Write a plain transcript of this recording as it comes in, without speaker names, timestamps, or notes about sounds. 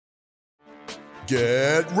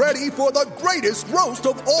Get ready for the greatest roast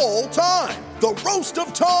of all time, the Roast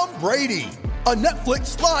of Tom Brady, a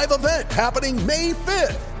Netflix live event happening May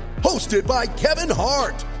 5th. Hosted by Kevin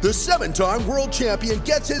Hart, the 7-time world champion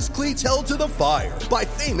gets his cleats held to the fire by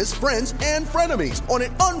famous friends and frenemies on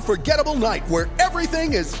an unforgettable night where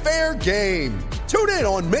everything is fair game. Tune in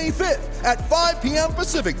on May 5th at 5 p.m.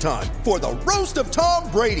 Pacific time for the Roast of Tom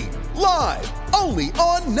Brady, live only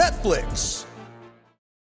on Netflix.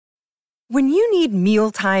 When you need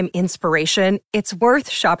mealtime inspiration, it's worth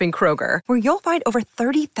shopping Kroger, where you'll find over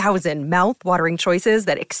 30,000 mouth-watering choices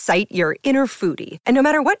that excite your inner foodie. And no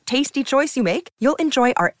matter what tasty choice you make, you'll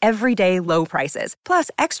enjoy our everyday low prices, plus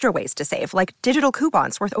extra ways to save, like digital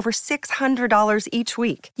coupons worth over $600 each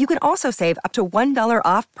week. You can also save up to $1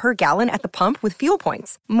 off per gallon at the pump with fuel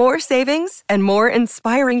points. More savings and more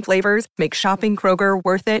inspiring flavors make shopping Kroger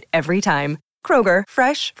worth it every time. Kroger,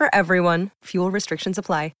 fresh for everyone. Fuel restrictions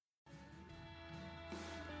apply.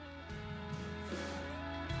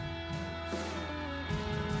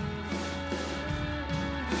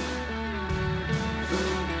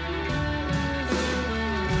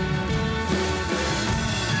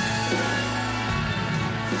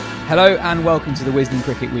 Hello and welcome to the Wisden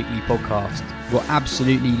Cricket Weekly podcast. We've got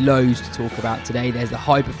absolutely loads to talk about today. There's the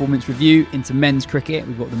high performance review into men's cricket.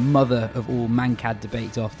 We've got the mother of all Mankad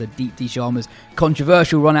debates after Deepti Sharma's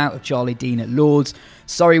controversial run out of Charlie Dean at Lords.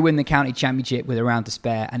 Surrey win the county championship with a round to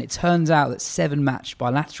spare, and it turns out that 7-match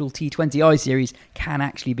bilateral T20 series can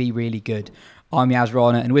actually be really good. I'm Yaz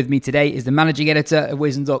Rana, and with me today is the managing editor of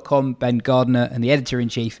Wisden.com, Ben Gardner, and the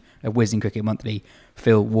editor-in-chief of Wisden Cricket Monthly,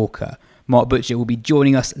 Phil Walker. Mark Butcher will be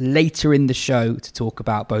joining us later in the show to talk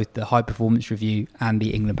about both the high performance review and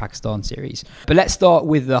the England-Pakistan series. But let's start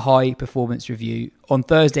with the high performance review. On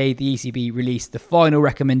Thursday, the ECB released the final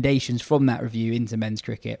recommendations from that review into men's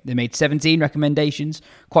cricket. They made 17 recommendations.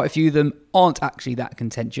 Quite a few of them aren't actually that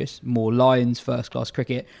contentious. More Lions first-class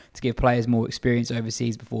cricket to give players more experience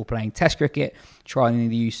overseas before playing Test cricket, trying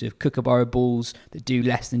the use of Kookaburra balls that do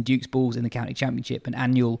less than Duke's balls in the county championship, an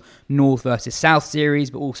annual North versus South series,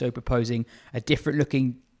 but also proposing a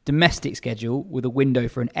different-looking domestic schedule with a window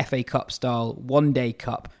for an FA Cup-style one-day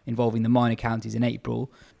cup involving the minor counties in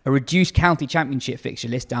April, a reduced county championship fixture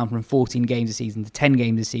list down from 14 games a season to 10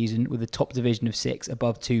 games a season with a top division of 6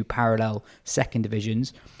 above 2 parallel second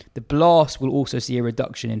divisions. The Blast will also see a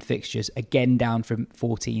reduction in fixtures, again down from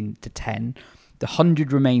 14 to 10. The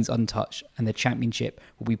 100 remains untouched, and the championship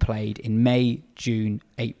will be played in May, June,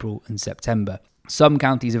 April and September. Some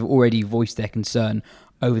counties have already voiced their concern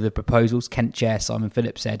over the proposals. Kent Chair Simon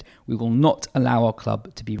Phillips said, "We will not allow our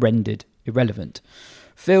club to be rendered irrelevant."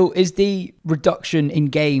 Phil, is the reduction in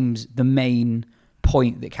games the main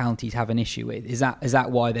point that counties have an issue with? Is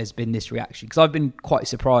that why there's been this reaction? Because I've been quite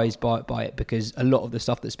surprised by it, because a lot of the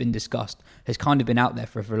stuff that's been discussed has kind of been out there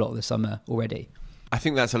for a lot of the summer already. I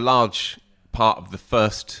think that's a large part of the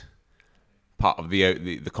first part of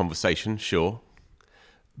the conversation, sure.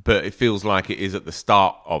 But it feels like it is at the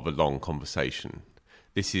start of a long conversation.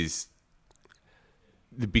 This is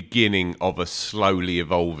the beginning of a slowly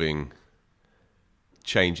evolving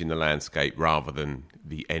change in the landscape rather than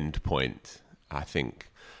the end point, I think.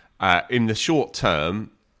 In the short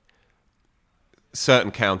term,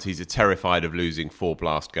 certain counties are terrified of losing 4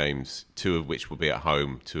 Blast games, 2 of which will be at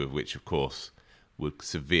home, 2 of which, of course, would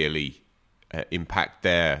severely impact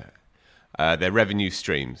their revenue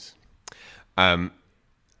streams. There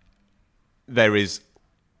is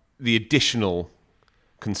the additional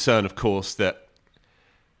concern, of course, that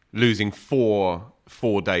losing 4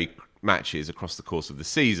 4-day matches across the course of the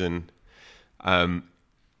season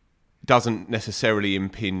doesn't necessarily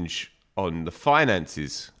impinge on the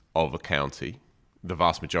finances of a county, the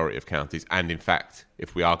vast majority of counties. And in fact,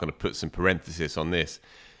 if we are going to put some parenthesis on this,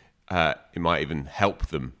 it might even help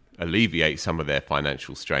them alleviate some of their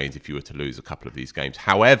financial strains if you were to lose a couple of these games.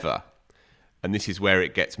 However, and this is where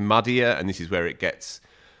it gets muddier, and this is where it gets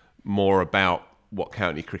more about what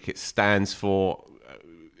county cricket stands for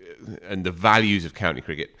and the values of county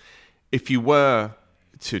cricket. If you were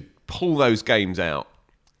to pull those games out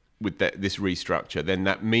with this restructure, then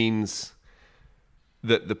that means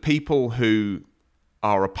that the people who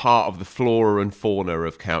are a part of the flora and fauna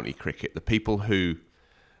of county cricket, the people who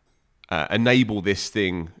enable this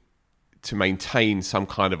thing to maintain some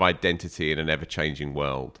kind of identity in an ever-changing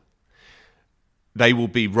world, they will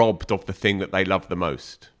be robbed of the thing that they love the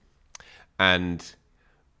most. And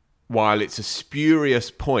while it's a spurious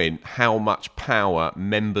point how much power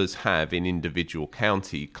members have in individual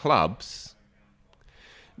county clubs,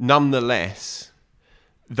 nonetheless,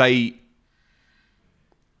 they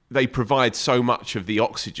provide so much of the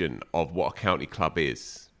oxygen of what a county club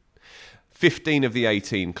is. 15 of the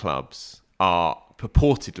 18 clubs are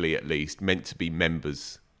purportedly, at least, meant to be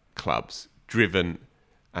members' clubs, driven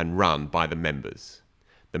and run by the members.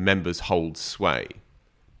 The members hold sway,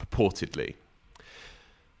 purportedly.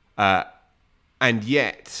 And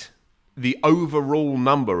yet, the overall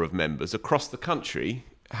number of members across the country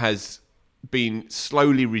has been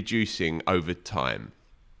slowly reducing over time.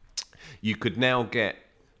 You could now get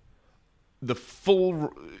the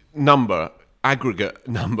full aggregate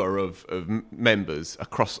number of members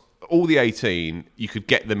across all the 18. You could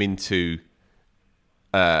get them into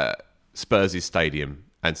Spurs' stadium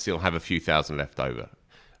and still have a few thousand left over.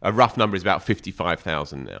 A rough number is about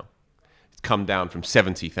 55,000 now. It's come down from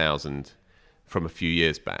 70,000 from a few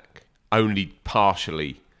years back, only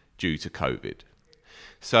partially due to COVID.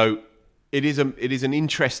 So it is an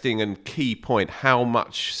interesting and key point how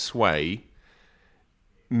much sway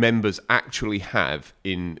members actually have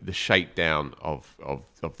in the shakedown of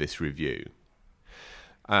this review.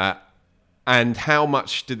 And how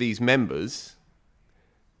much do these members,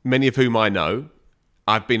 many of whom I know,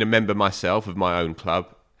 I've been a member myself of my own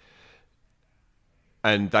club,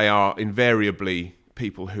 and they are invariably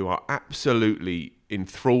people who are absolutely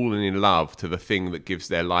enthralled and in love to the thing that gives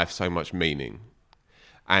their life so much meaning.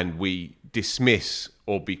 And we dismiss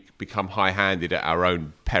or become high-handed at our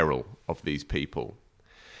own peril of these people.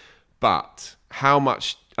 But how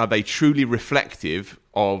much are they truly reflective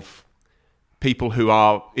of people who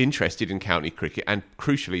are interested in county cricket, and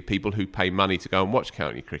crucially people who pay money to go and watch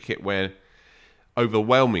county cricket, where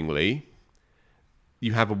overwhelmingly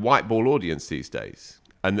you have a white ball audience these days,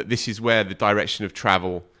 and that this is where the direction of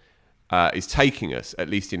travel is taking us, at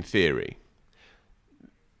least in theory.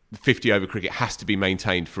 50 over cricket has to be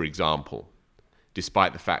maintained, for example,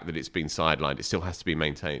 despite the fact that it's been sidelined. It still has to be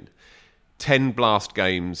maintained. 10 blast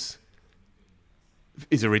games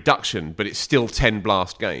is a reduction, but it's still 10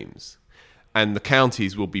 blast games. And the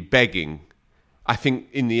counties will be begging. I think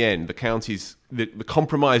in the end, the counties, the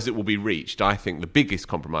compromise that will be reached, I think the biggest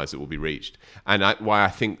compromise that will be reached, and why I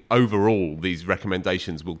think overall these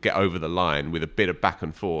recommendations will get over the line with a bit of back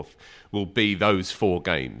and forth, will be those 4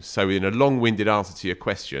 games. So in a long-winded answer to your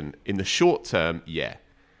question, in the short term, yeah,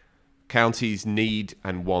 counties need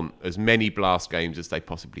and want as many blast games as they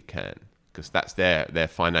possibly can, because that's their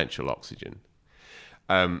financial oxygen.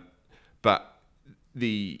 But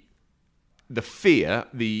the fear,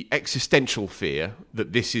 the existential fear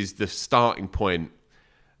that this is the starting point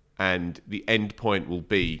and the end point will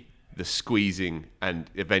be the squeezing and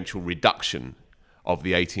eventual reduction of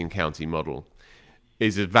the 18 county model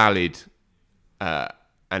is a valid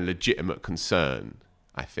and legitimate concern,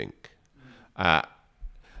 I think. I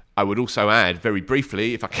would also add, very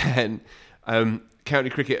briefly, if I can, county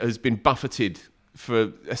cricket has been buffeted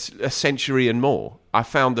for a century and more. I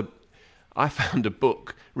found a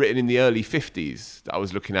book written in the early 50s that I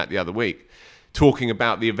was looking at the other week, talking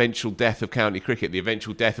about the eventual death of county cricket, the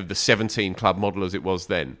eventual death of the 17 club model as it was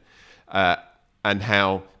then, and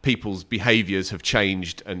how people's behaviours have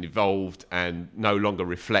changed and evolved and no longer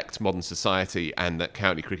reflect modern society, and that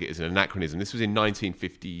county cricket is an anachronism. This was in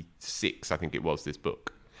 1956, I think it was, this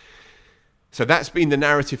book. So that's been the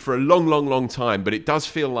narrative for a long, long, long time, but it does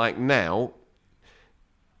feel like now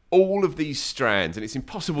all of these strands, and it's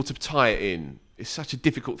impossible to tie it in. It's such a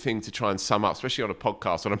difficult thing to try and sum up, especially on a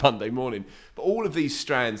podcast on a Monday morning. But all of these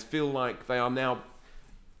strands feel like they're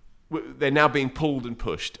now being pulled and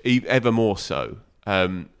pushed, ever more so.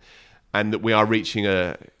 And that we are reaching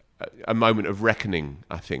a moment of reckoning,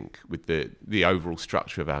 I think, with the overall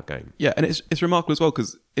structure of our game. Yeah, and it's remarkable as well,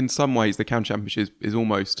 because in some ways the county championship is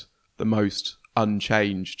almost the most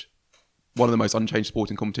unchanged, one of the most unchanged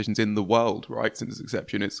sporting competitions in the world, right? Since its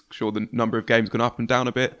inception, it's sure the number of games gone up and down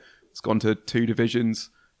a bit. It's gone to 2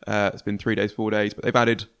 divisions. It's been 3 days, 4 days, but they've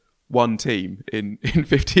added 1 team in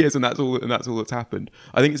 50 years, and that's all that's happened.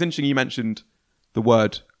 I think it's interesting you mentioned the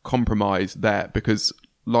word compromise there, because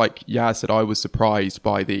like Yaz said, I was surprised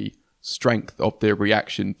by the strength of the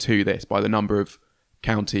reaction to this, by the number of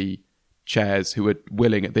county chairs who were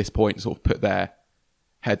willing at this point to sort of put their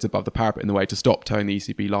heads above the parapet in the way to stop towing the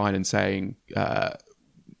ECB line and saying,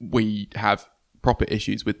 we have proper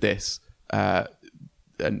issues with this.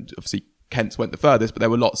 And obviously Kent's went the furthest, but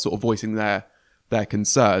there were lots sort of voicing their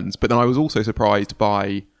concerns. But then I was also surprised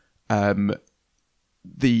by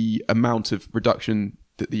the amount of reduction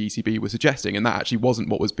that the ECB was suggesting, and that actually wasn't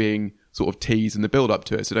what was being sort of teased in the build-up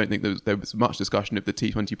to it. So I don't think there was much discussion of the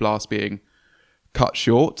T20 blast being cut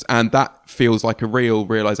short, and that feels like a real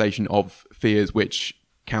realisation of fears which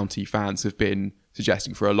county fans have been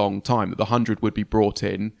suggesting for a long time, that the 100 would be brought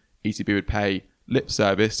in, ECB would pay lip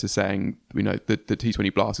service to saying, you know, the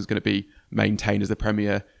T20 blast is going to be maintained as the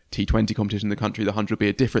premier T20 competition in the country, the 100 will be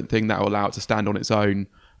a different thing that will allow it to stand on its own.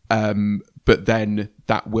 But then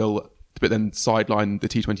sideline the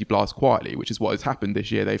T20 Blast quietly, which is what has happened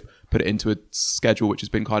this year. They've put it into a schedule which has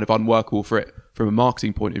been kind of unworkable for it from a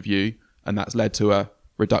marketing point of view, and that's led to a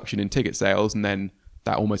reduction in ticket sales, and then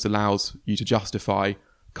that almost allows you to justify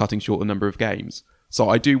cutting short the number of games. So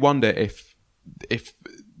I do wonder if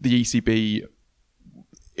the ECB,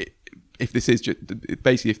 if this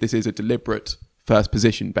is a deliberate first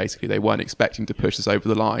position, basically they weren't expecting to push this over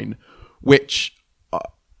the line, which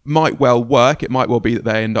might well work. It might well be that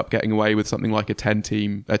they end up getting away with something like a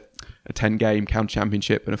 10-game county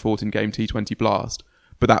championship and a 14-game T20 Blast.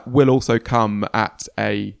 But that will also come at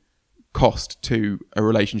a cost to a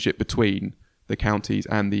relationship between the counties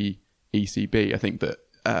and the ECB. I think that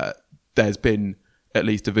there's been at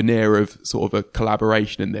least a veneer of sort of a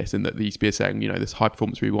collaboration in this, and that the ECB is saying, this high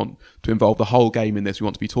performance, we want to involve the whole game in this. We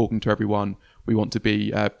want to be talking to everyone. We want to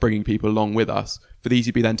be bringing people along with us. For the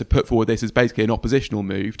ECB then to put forward this as basically an oppositional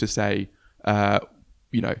move to say,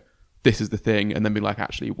 this is the thing, and then be like,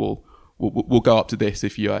 actually, we'll go up to this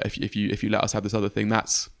if you let us have this other thing.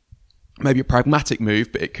 That's maybe a pragmatic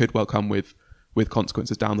move, but it could well come with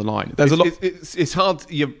consequences down the line. There's a lot. It's hard.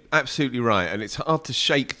 You're absolutely right, and it's hard to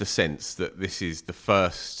shake the sense that this is the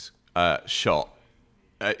first shot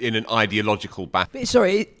in an ideological battle. But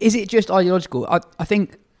sorry, is it just ideological? I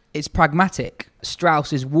think it's pragmatic.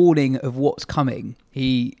 Strauss is warning of what's coming.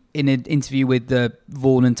 He, in an interview with the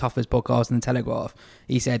Vaughan and Tuffers podcast and the Telegraph,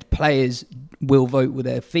 he said players will vote with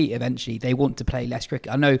their feet eventually. They want to play less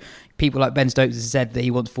cricket. I know people like Ben Stokes has said that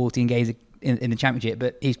he wants 14 games in the Championship,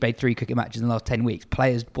 but he's played 3 cricket matches in the last 10 weeks.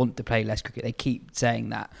 Players want to play less cricket. They keep saying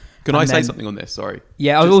that. Can I say something on this? Sorry.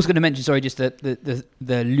 Yeah, I was also going to mention, just the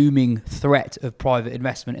looming threat of private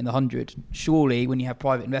investment in the 100. Surely, when you have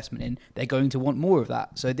private investment in, they're going to want more of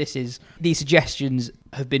that. So these suggestions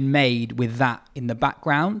have been made with that in the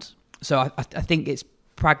background. So I think it's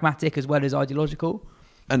pragmatic as well as ideological.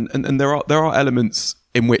 And there are elements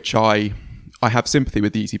in which I have sympathy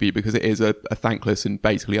with the ECB, because it is a thankless and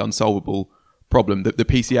basically unsolvable problem. The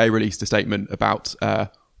PCA released a statement about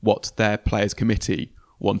what their players' committee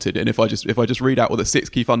wanted, and if I just read out what the 6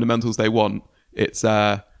 key fundamentals they want, it's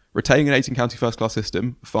retaining an 18-county first-class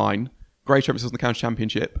system, fine. Greater emphasis on the county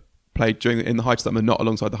championship, played in the height of summer, not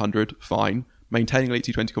alongside the 100, fine. Maintaining elite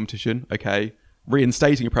T20 competition, okay.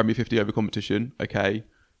 Reinstating a Premier 50 over competition, okay.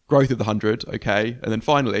 Growth of the 100, okay. And then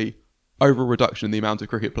finally, overall reduction in the amount of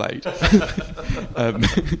cricket played.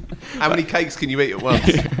 How many cakes can you eat at once?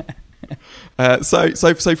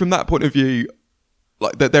 So from that point of view,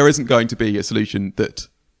 like there isn't going to be a solution that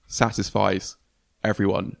satisfies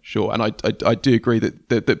everyone, sure. And I do agree that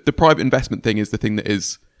the private investment thing is the thing that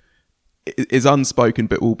is unspoken,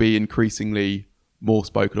 but will be increasingly more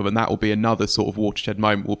spoken of, and that will be another sort of watershed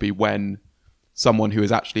moment. Will be when someone who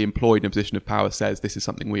is actually employed in a position of power says this is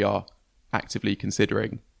something we are actively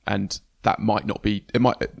considering, and that might not be. It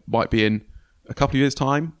might be in a couple of years'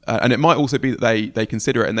 time, and it might also be that they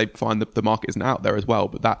consider it and they find that the market isn't out there as well.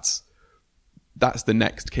 But that's the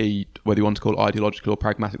next key, whether you want to call it ideological or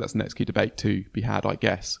pragmatic. That's the next key debate to be had, I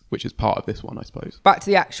guess, which is part of this one, I suppose. Back to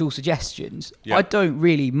the actual suggestions. Yeah. I don't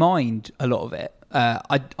really mind a lot of it.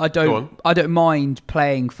 I don't mind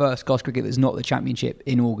playing first class cricket that's not the Championship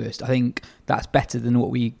in August. I think that's better than what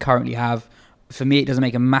we currently have. For me, it doesn't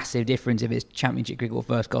make a massive difference if it's Championship cricket or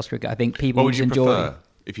first class cricket. I think people would enjoy. What would you prefer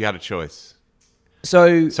if you had a choice? So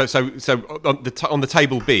on the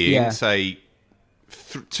table being, say,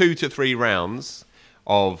 2 to 3 rounds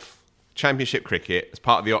of Championship cricket as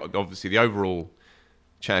part of the overall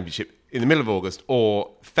Championship in the middle of August,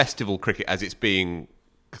 or festival cricket as it's being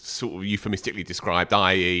sort of euphemistically described,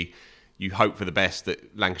 i.e. you hope for the best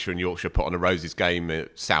that Lancashire and Yorkshire put on a Roses game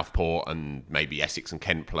at Southport, and maybe Essex and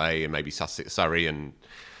Kent play, and maybe Sussex, Surrey and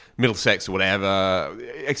Middlesex or whatever,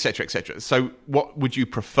 etc., etc. So what would you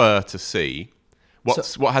prefer to see?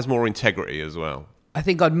 What has more integrity as well? I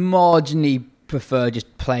think I'd marginally prefer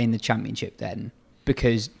just playing the Championship then,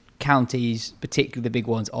 because counties, particularly the big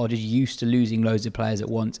ones, are just used to losing loads of players at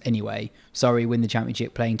once anyway. Surrey win the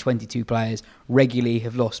Championship playing 22 players, regularly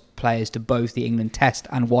have lost players to both the England Test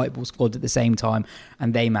and white ball squads at the same time,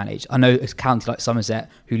 and they manage. I know a county like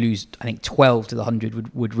Somerset, who lose, I think, 12 to the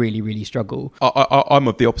 100, would really, really struggle. I'm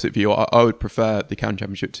of the opposite view. I would prefer the county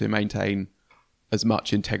championship to maintain as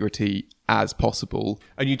much integrity as possible.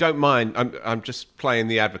 And you don't mind, I'm just playing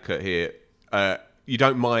the advocate here, you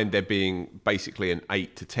don't mind there being basically an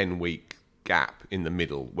 8 to 10 week gap in the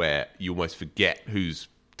middle where you almost forget who's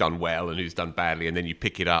done well and who's done badly, and then you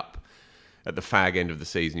pick it up at the fag end of the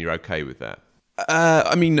season. You're okay with that?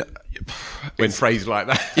 I mean, when phrased like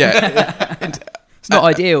that, yeah. not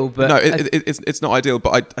ideal, but no, it's not ideal.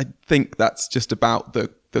 But I think that's just about the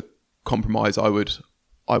compromise I would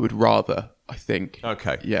rather. I think.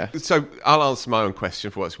 Okay. Yeah. So I'll answer my own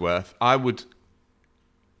question for what it's worth. I would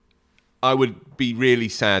be really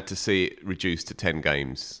sad to see it reduced to 10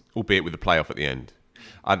 games, albeit with a playoff at the end.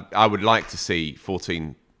 I would like to see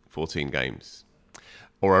 14 games,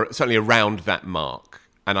 or certainly around that mark.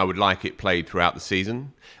 And I would like it played throughout the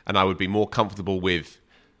season. And I would be more comfortable with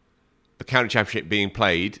the county championship being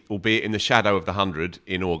played, albeit in the shadow of the 100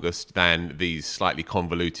 in August, than these slightly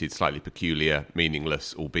convoluted, slightly peculiar,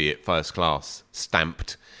 meaningless, albeit first class,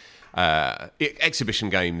 stamped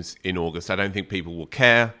exhibition games in August. I don't think people will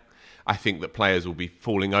care. I think that players will be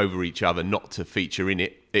falling over each other not to feature in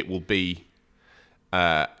it. It will be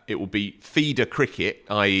feeder cricket,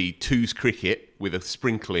 i.e. twos cricket, with a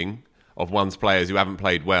sprinkling of one's players who haven't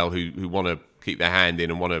played well, who want to keep their hand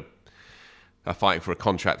in and want to fighting for a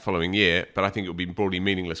contract following year. But I think it will be broadly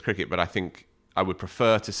meaningless cricket. But I think I would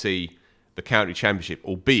prefer to see the county championship,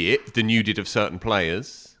 albeit denuded of certain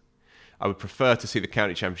players. I would prefer to see the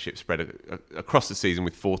county championship spread across the season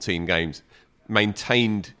with 14 games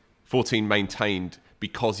maintained, 14 maintained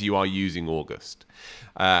because you are using August.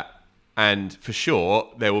 And for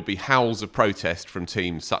sure, there will be howls of protest from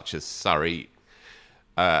teams such as Surrey,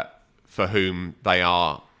 for whom they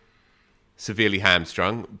are severely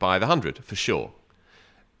hamstrung by the 100, for sure.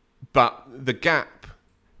 But the gap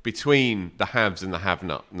between the haves and the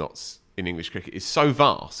have-nots in English cricket is so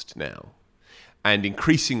vast now, and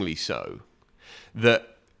increasingly so,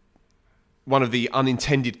 that one of the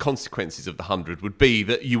unintended consequences of the 100 would be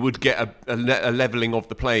that you would get a levelling of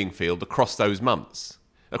the playing field across those months,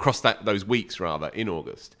 those weeks rather, in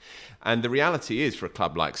August. And the reality is, for a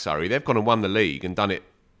club like Surrey, they've gone and won the league and done it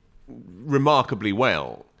remarkably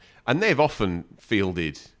well. And they've often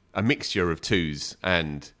fielded a mixture of twos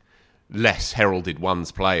and less heralded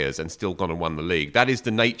ones players and still gone and won the league. That is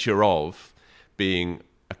the nature of being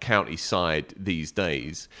a county side these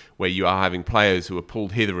days, where you are having players who are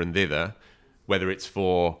pulled hither and thither, whether it's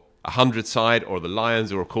for a 100 side or the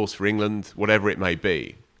Lions or, of course, for England, whatever it may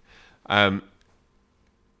be.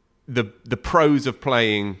 The pros of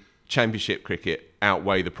playing championship cricket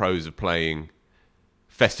outweigh the pros of playing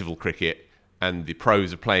festival cricket, and the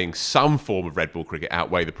pros of playing some form of red ball cricket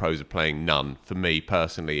outweigh the pros of playing none, for me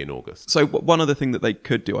personally, in August. So one other thing that they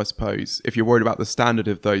could do, I suppose, if you're worried about the standard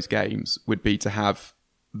of those games, would be to have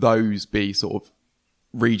those be sort of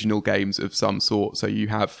regional games of some sort. So you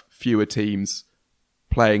have fewer teams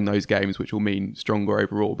playing those games, which will mean stronger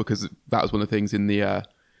overall, because that was one of the things in the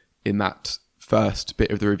in that first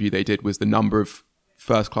bit of the review they did, was the number of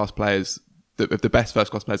first-class players, of the best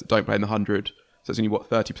first-class players that don't play in the 100. So it's only,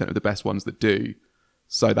 30% of the best ones that do.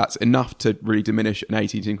 So that's enough to really diminish an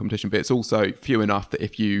 18-team competition, but it's also few enough that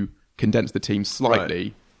if you condense the team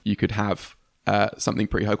slightly, you could have something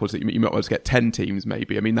pretty high quality. You might well just get 10 teams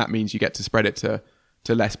maybe. I mean, that means you get to spread it to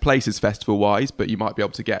less places festival-wise, but you might be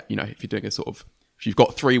able to get, if you're doing if you've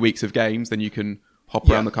got 3 weeks of games, then you can hop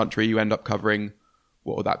around the country. You end up covering,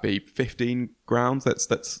 what would that be, 15 grounds?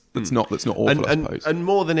 That's not awful, I suppose. And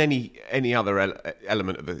more than any other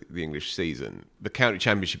element of the English season, the county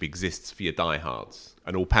championship exists for your diehards,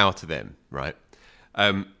 and all power to them, right?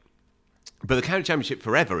 But the county championship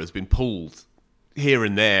forever has been pulled here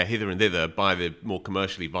and there, hither and thither, by the more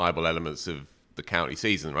commercially viable elements of the county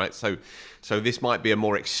season, right? So this might be a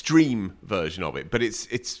more extreme version of it, but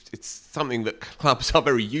it's something that clubs are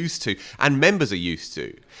very used to and members are used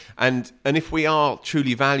to. And if we are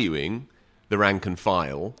truly valuing the rank and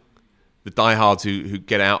file, the diehards who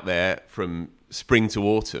get out there from spring to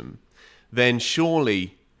autumn, then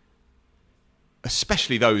surely,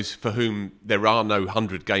 especially those for whom there are no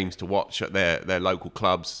 100 games to watch at their local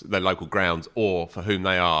clubs, their local grounds, or for whom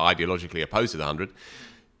they are ideologically opposed to the 100,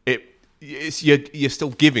 you're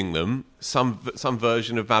still giving them some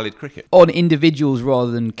version of valid cricket. On individuals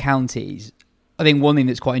rather than counties, I think one thing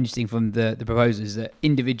that's quite interesting from the proposal is that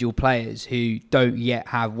individual players who don't yet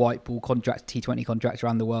have white ball contracts, T20 contracts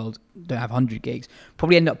around the world, don't have 100 gigs,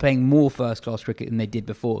 probably end up playing more first-class cricket than they did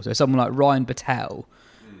before. So someone like Ryan Patel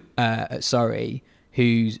at Surrey,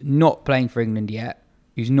 who's not playing for England yet,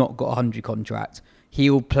 who's not got a 100 contract,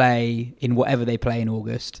 he'll play in whatever they play in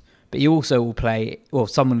August. But he also will play, or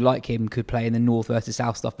someone like him could play in the North versus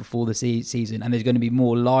South stuff before the season. And there's going to be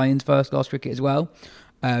more Lions first-class cricket as well.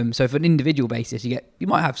 So for an individual basis, you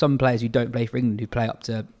might have some players who don't play for England who play up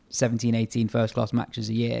to 17, 18 first-class matches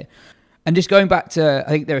a year. And just going back to, I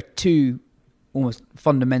think there are two almost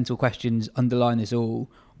fundamental questions underlying this all.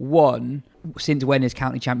 One, since when has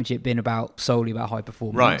county championship been solely about high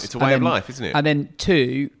performance? Right, it's a way of life, isn't it? And then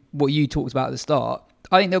two, what you talked about at the start,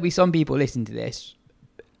 I think there'll be some people listening to this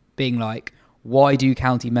being like, why do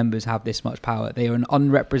county members have this much power? They are an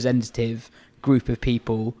unrepresentative group of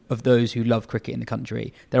people, of those who love cricket in the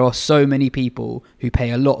country. There are so many people who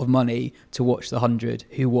pay a lot of money to watch the 100,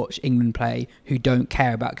 who watch England play, who don't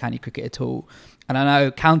care about county cricket at all. And I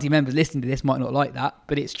know county members listening to this might not like that,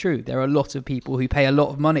 but it's true. There are a lot of people who pay a lot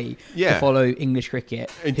of money to follow English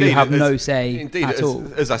cricket, who have no say at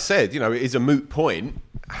all. As I said, it is a moot point.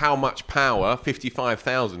 How much power,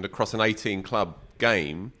 55,000 across an 18-club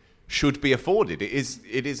game, should be afforded? It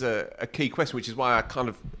is a key question, which is why I kind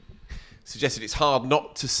of suggested it's hard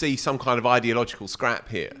not to see some kind of ideological scrap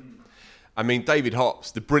here. I mean, David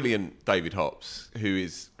Hops, the brilliant David Hops, who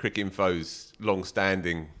is Cricinfo's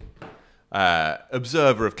long-standing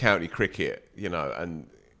observer of county cricket, and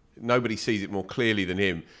nobody sees it more clearly than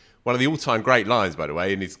him. One of the all-time great lines, by the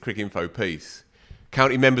way, in his Cricinfo piece: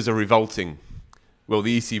 "County members are revolting." Well,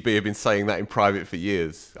 the ECB have been saying that in private for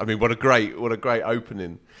years. I mean, what a great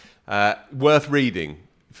opening. Worth reading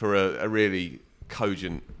for a really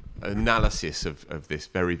cogent analysis of this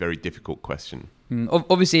very, very difficult question.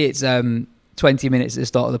 Obviously, it's 20 minutes at the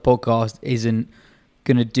start of the podcast isn't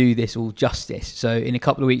going to do this all justice. So in a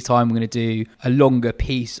couple of weeks' time, we're going to do a longer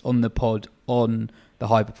piece on the pod on the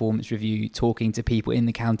high performance review, talking to people in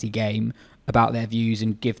the county game about their views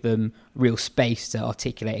and give them real space to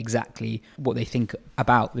articulate exactly what they think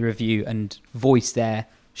about the review and voice their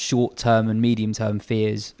short-term and medium-term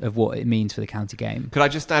fears of what it means for the county game. Could I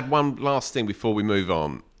just add one last thing before we move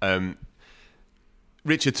on?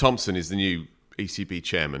 Richard Thompson is the new ECB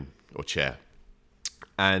chairman or chair,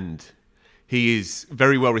 and he is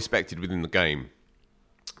very well respected within the game.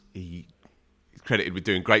 He's credited with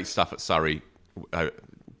doing great stuff at Surrey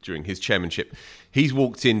during his chairmanship. He's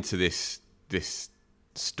walked into this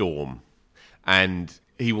storm, and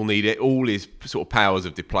he will need all his sort of powers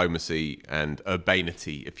of diplomacy and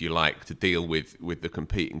urbanity, if you like, to deal with the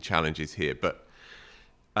competing challenges here. But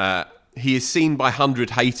he is seen by 100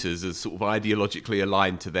 haters as sort of ideologically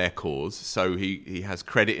aligned to their cause, so he has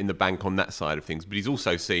credit in the bank on that side of things. But he's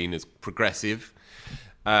also seen as progressive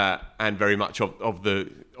and very much of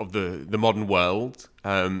the modern world,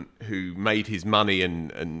 who made his money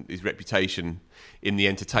and his reputation in the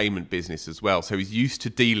entertainment business as well. So he's used to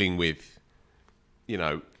dealing with,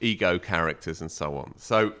 ego characters and so on.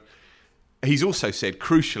 So he's also said,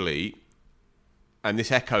 crucially, and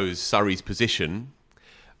this echoes Surrey's position,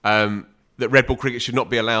 that red ball cricket should not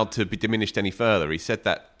be allowed to be diminished any further. He said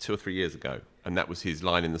that 2 or 3 years ago, and that was his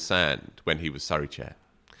line in the sand when he was Surrey chair.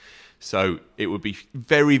 So it would be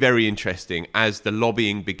very, very interesting as the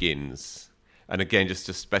lobbying begins. And again, just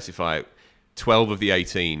to specify, 12 of the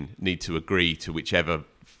 18 need to agree to whichever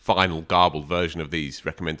final garbled version of these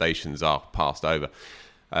recommendations are passed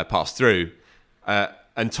through.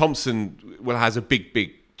 And Thompson has a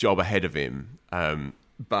big job ahead of him.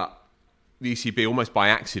 But the ECB, almost by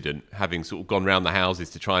accident, having sort of gone round the houses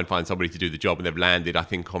to try and find somebody to do the job, and they've landed, I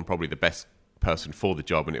think, on probably the best person for the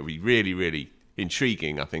job. And it will be really, really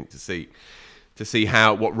intriguing, I think, to see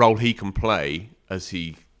what role he can play as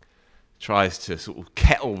he tries to sort of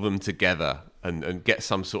kettle them together and get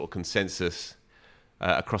some sort of consensus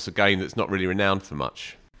across a game that's not really renowned for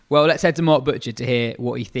much. Well, let's head to Mark Butcher to hear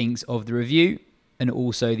what he thinks of the review and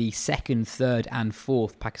also the 2nd, 3rd and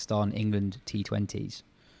 4th Pakistan-England T20s.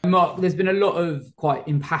 Mark, there's been a lot of quite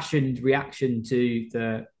impassioned reaction to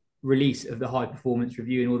the release of the high performance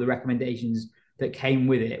review and all the recommendations that came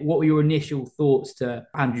with it. What were your initial thoughts to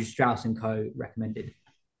Andrew Strauss and co recommended?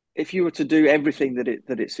 If you were to do everything that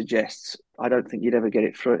it suggests, I don't think you'd ever get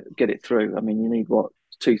it through. I mean, you need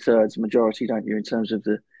 2/3 majority, don't you, in terms of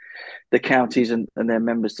the counties and their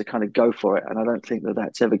members to kind of go for it. And I don't think that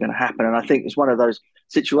that's ever going to happen. And I think it's one of those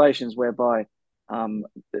situations whereby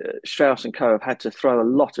Strauss and co have had to throw a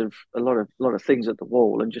lot of things at the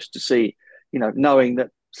wall, and just to see, knowing that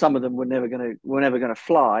some of them were never going to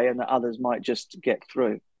fly, and that others might just get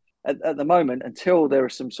through. At the moment, until there are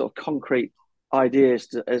some sort of concrete ideas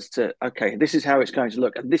as to okay, this is how it's going to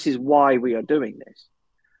look, and this is why we are doing this.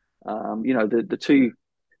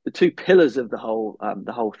 The two pillars of the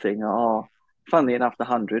whole thing are, funnily enough, the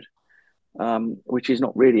 100, which is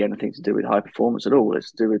not really anything to do with high performance at all.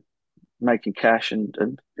 It's to do with making cash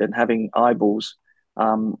and having eyeballs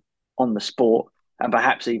on the sport, and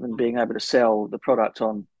perhaps even being able to sell the product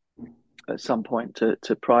on at some point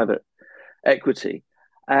to private equity.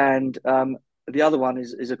 And the other one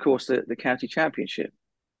is of course the county championship,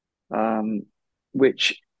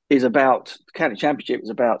 which is about the county championship is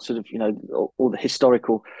about sort of all the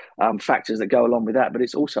historical factors that go along with that, but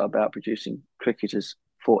it's also about producing cricketers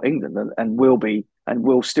for England, and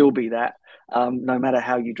will still be that no matter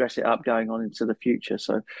how you dress it up going on into the future.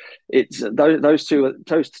 So it's those two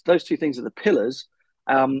things are the pillars,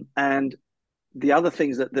 and the other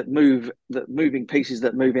things that moving pieces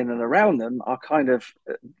that move in and around them are kind of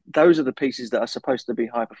those are the pieces that are supposed to be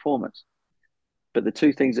high performance. But the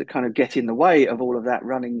two things that kind of get in the way of all of that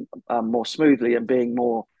running more smoothly and being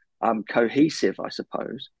more cohesive, I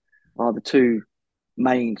suppose, are the two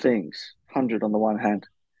main things: 100 on the one hand,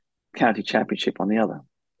 county championship on the other.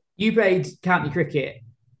 You played county cricket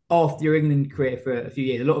after your England career for a few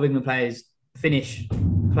years. A lot of England players finish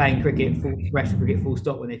playing cricket, professional cricket, full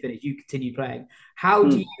stop when they finish. You continue playing. How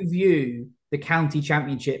do you view the county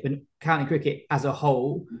championship and county cricket as a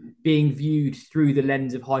whole being viewed through the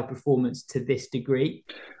lens of high performance to this degree?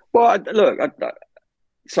 Well, look,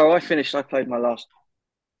 so I played my last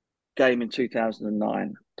game in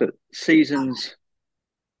 2009, but seasons,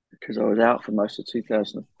 because I was out for most of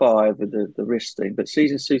 2005 with the wrist thing, but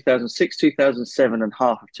seasons 2006, 2007 and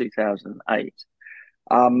half of 2008,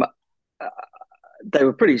 they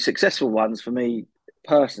were pretty successful ones for me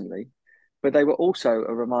personally, but they were also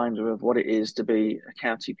a reminder of what it is to be a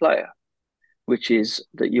county player, which is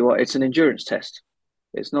that it's an endurance test.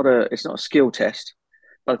 It's not a skill test.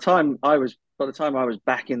 By the time I was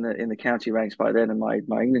back in the county ranks by then, and my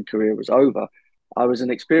England career was over, I was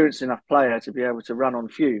an experienced enough player to be able to run on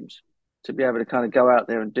fumes, to be able to kind of go out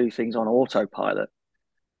there and do things on autopilot,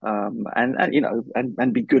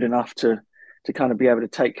 and be good enough to kind of be able to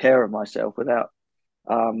take care of myself without,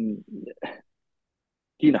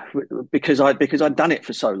 because I'd done it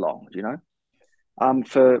for so long,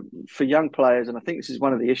 for young players, and I think this is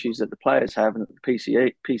one of the issues that the players have and that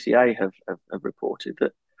the PCA have reported,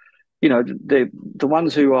 that the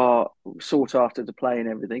ones who are sought after to play and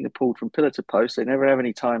everything are pulled from pillar to post. They never have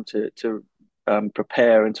any time to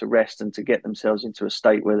prepare and to rest and to get themselves into a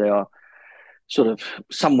state where they are sort of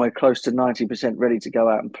somewhere close to 90% ready to go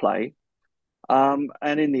out and play.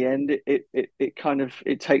 And in the end,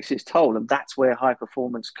 it takes its toll, and that's where high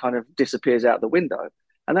performance kind of disappears out the window.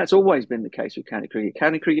 And that's always been the case with county cricket.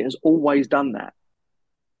 County cricket has always done that.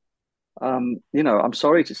 I'm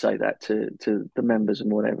sorry to say that to the members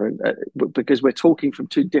and whatever, because we're talking from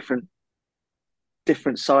two different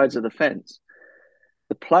sides of the fence.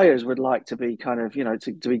 The players would like to be kind of,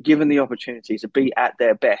 to be given the opportunity to be at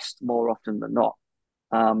their best more often than not.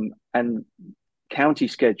 And county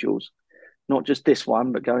schedules, not just this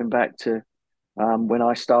one, but going back to when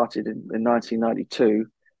I started in 1992,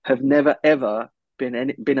 have never ever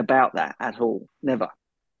been about that at all. Never.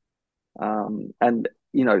 And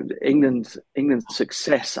England's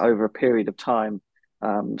success over a period of time,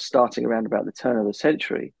 starting around about the turn of the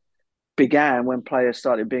century, began when players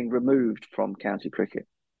started being removed from county cricket.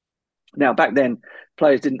 Now, back then,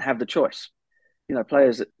 players didn't have the choice.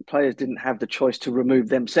 Players didn't have the choice to remove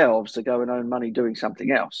themselves to go and earn money doing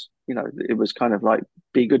something else. It was kind of like,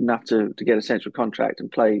 be good enough to get a central contract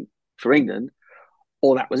and play for England,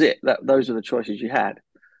 or that was it. Those are the choices you had.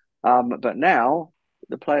 But now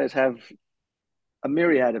the players have a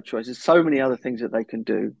myriad of choices, so many other things that they can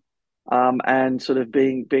do, and sort of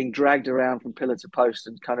being dragged around from pillar to post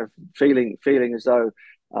and kind of feeling as though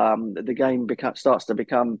the game starts to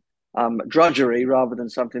become drudgery rather than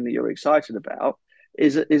something that you're excited about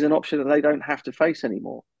is an option that they don't have to face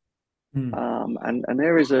anymore. And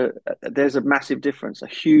there's a massive difference, a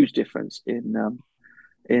huge difference in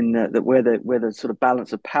where the sort of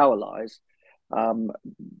balance of power lies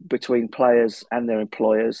between players and their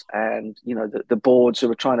employers, and the boards who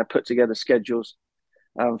are trying to put together schedules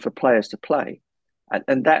for players to play,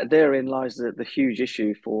 and that therein lies the huge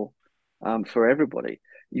issue for everybody.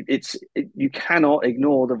 You cannot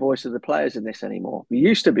ignore the voice of the players in this anymore. You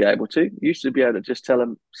used to be able to. Just tell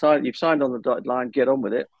them, you've signed on the dotted line, get on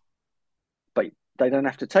with it. But they don't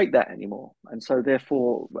have to take that anymore, and so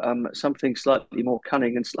therefore, something slightly more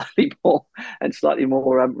cunning and slightly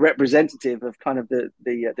more representative of kind of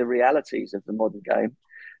the realities of the modern game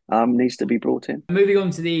needs to be brought in. Moving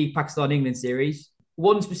on to the Pakistan-England series,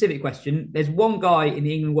 one specific question: there's one guy in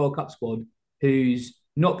the England World Cup squad who's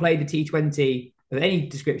not played the T20 of any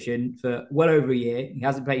description for well over a year. He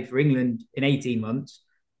hasn't played for England in 18 months.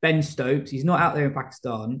 Ben Stokes, he's not out there in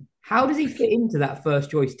Pakistan. How does he fit into that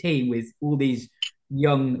first choice team with all these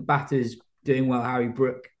young batters doing well? Harry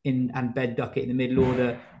Brook and Ben Duckett in the middle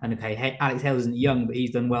order. And okay, Alex Hales isn't young, but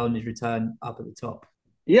he's done well in his return up at the top.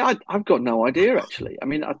 Yeah, I've got no idea, actually. I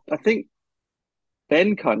mean, I think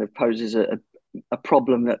Ben kind of poses a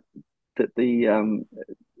problem that the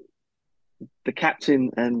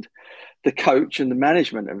captain and the coach and the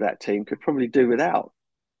management of that team could probably do without.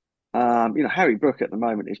 Harry Brook at the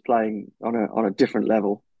moment is playing on a different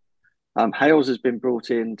level. Hales has been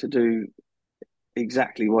brought in to do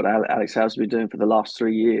exactly what Alex Hales has been doing for the last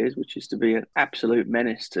 3 years, which is to be an absolute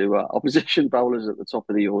menace to opposition bowlers at the top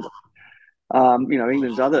of the order.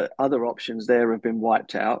 England's other options there have been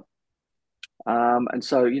wiped out. And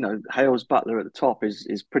so, Hales Butler at the top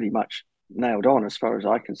is pretty much nailed on as far as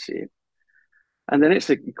I can see it. And then it's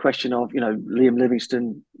a question of, Liam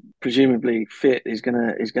Livingstone, presumably fit, is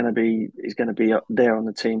gonna be up there on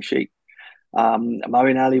the team sheet.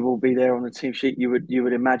 Moeen Ali will be there on the team sheet. You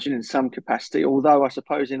would imagine in some capacity. Although I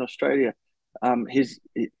suppose in Australia,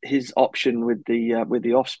 his option with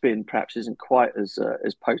the off spin perhaps isn't quite as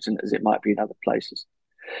potent as it might be in other places.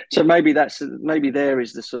 So maybe there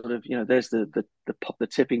is the sort of there's the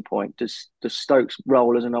tipping point. Does Stokes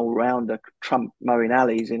role as an all rounder trump Moeen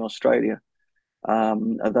Ali's in Australia?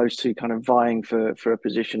 Are those two kind of vying for a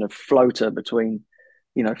position of floater between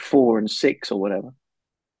 4 and 6 or whatever?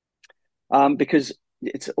 Because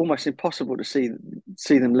it's almost impossible to see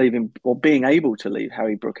them leaving or being able to leave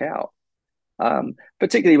Harry Brook out.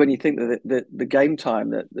 Particularly when you think that the game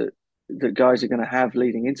time that guys are going to have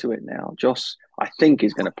leading into it now. Joss, I think,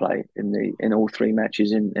 is going to play in all 3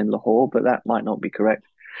 matches in Lahore, but that might not be correct.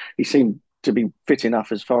 He seemed to be fit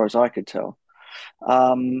enough as far as I could tell.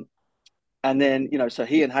 And then, so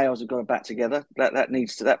he and Hales have got to bat together.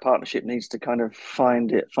 That partnership needs to kind of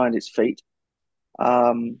find its feet.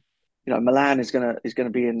 Milan is going to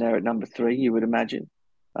be in there at number 3, you would imagine,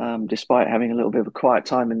 despite having a little bit of a quiet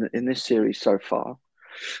time in this series so far.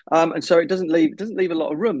 And so it doesn't leave a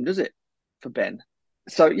lot of room, does it, for Ben?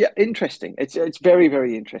 So yeah, interesting. It's very,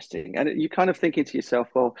 very interesting. And you kind of thinking to yourself,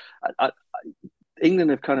 well, England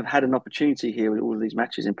have kind of had an opportunity here with all of these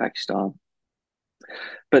matches in Pakistan.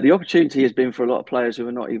 But the opportunity has been for a lot of players who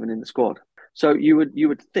are not even in the squad. So you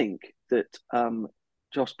would think that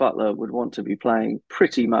Joss Butler would want to be playing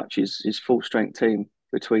pretty much his full strength team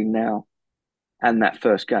between now and that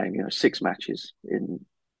first game. 6 matches in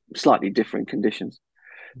slightly different conditions.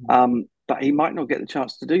 But he might not get the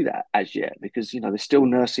chance to do that as yet because they're still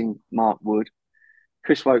nursing Mark Wood.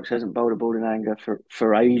 Chris Wokes hasn't bowled a ball in anger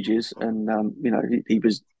for ages, and he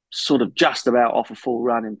was sort of just about off a full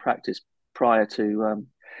run in practice prior to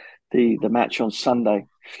the match on Sunday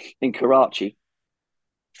in Karachi.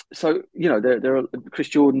 So there are Chris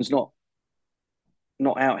Jordan's not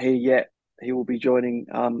out here yet. He will be joining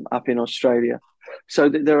up in Australia. So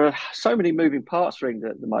there are so many moving parts for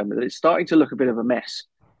England at the moment that it's starting to look a bit of a mess.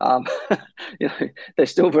 They're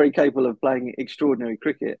still very capable of playing extraordinary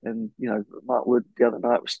cricket, and Mark Wood the other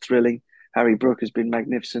night was thrilling. Harry Brook has been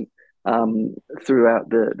magnificent throughout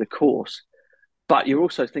the course. But you're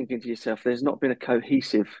also thinking to yourself, there's not been a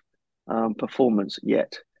cohesive performance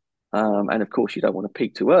yet. And of course, you don't want to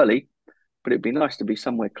peak too early, but it'd be nice to be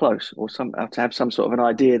somewhere close or to have some sort of an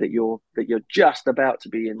idea that you're just about to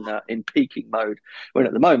be in peaking mode. When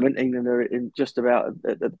at the moment, England are just about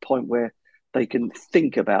at the point where they can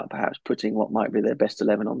think about perhaps putting what might be their best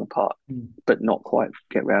 11 on the park, but not quite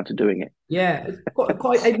get around to doing it. Yeah,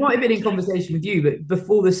 quite. It might have been in conversation with you, but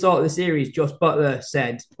before the start of the series, Joss Butler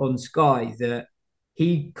said on Sky that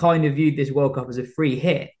he kind of viewed this World Cup as a free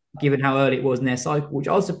hit, given how early it was in their cycle, which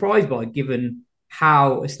I was surprised by, given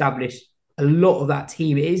how established a lot of that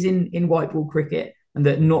team is in white ball cricket, and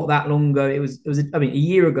that not that long ago, it was. I mean, a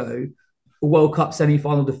year ago, a World Cup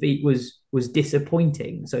semi-final defeat was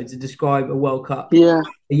disappointing. So to describe a World Cup a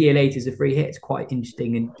year later as a free hit is quite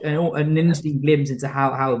interesting, and an interesting glimpse into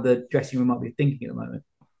how the dressing room might be thinking at the moment.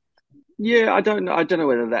 Yeah, I don't know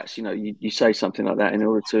whether that's you say something like that in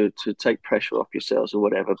order to take pressure off yourselves or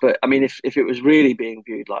whatever. But I mean, if it was really being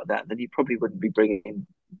viewed like that, then you probably wouldn't be bringing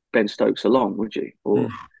Ben Stokes along, would you? Or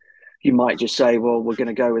you might just say, well, we're going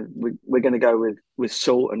to go with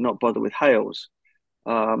Salt and not bother with Hales.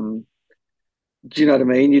 Do you know what I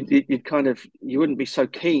mean? You wouldn't be so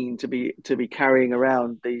keen to be carrying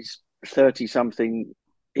around these 30-something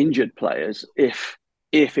injured players if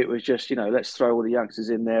it was just let's throw all the youngsters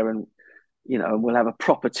in there and we'll have a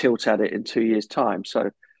proper tilt at it in 2 years' time. So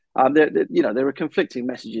there are conflicting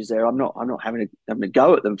messages there. I'm not having a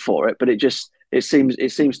go at them for it, but it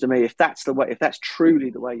seems to me if that's truly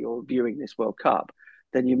the way you're viewing this World Cup,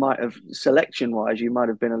 then you might have, selection-wise, you might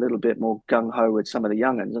have been a little bit more gung-ho with some of the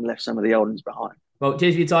young uns and left some of the old uns behind. Well,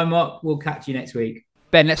 cheers for your time, Mark. We'll catch you next week.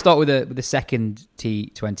 Ben, let's start with the second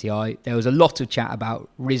T20I. There was a lot of chat about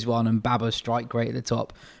Rizwan and Babar's strike rate at the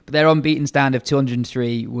top, but their unbeaten stand of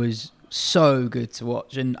 203 was so good to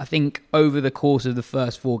watch. And I think over the course of the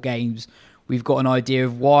first 4 games, we've got an idea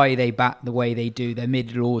of why they bat the way they do. Their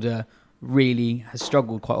middle order really has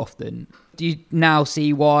struggled quite often. Do you now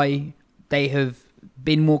see why they have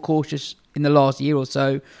been more cautious in the last year or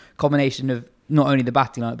so? Combination of not only the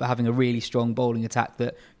batting line, but having a really strong bowling attack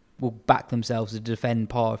that will back themselves to defend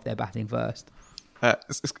par if they're batting first?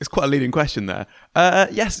 It's quite a leading question there.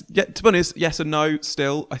 Yes, to be honest, yes and no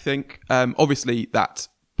still, I think. Obviously, that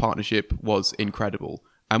partnership was incredible.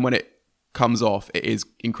 And when it comes off, it is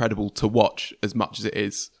incredible to watch as much as it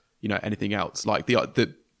is, anything else. Like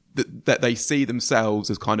that they see themselves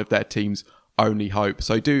as kind of their team's only hope.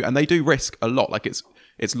 And they do risk a lot. Like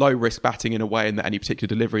it's low risk batting in a way in that any particular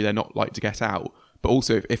delivery they're not like to get out. But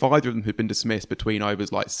also, if either of them had been dismissed between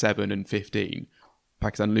overs like 7 and 15,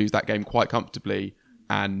 Pakistan lose that game quite comfortably,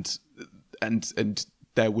 and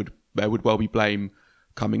there would well be blame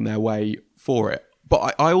coming their way for it.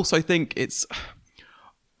 But I also think it's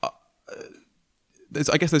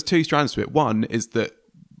I guess there's two strands to it. One is that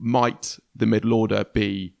might the middle order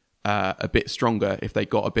be a bit stronger if they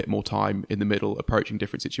got a bit more time in the middle approaching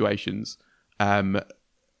different situations?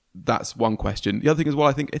 That's one question. The other thing as well,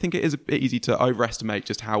 I think it is a bit easy to overestimate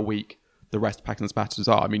just how weak the rest of Pakistan's batters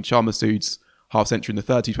are. I mean, Shah Massood's half century in the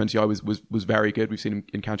third T20I was very good. We've seen him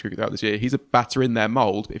in county cricket throughout this year. He's a batter in their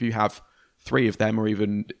mould. But if you have three of them, or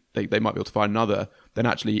even they might be able to find another, then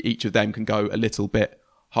actually each of them can go a little bit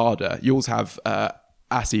harder. You also have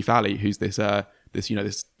Asif Ali, who's this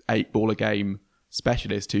 8-baller game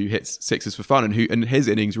specialist who hits sixes for fun, and his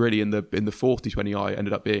innings really in the fourth T20I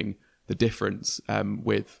ended up being the difference,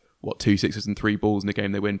 with 2 sixes and 3 balls in a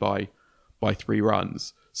game they win by 3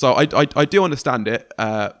 runs. So I do understand it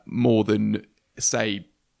more than, say,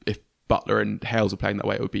 if Buttler and Hales are playing that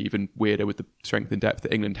way, it would be even weirder with the strength and depth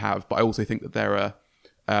that England have. But I also think that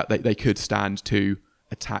they could stand to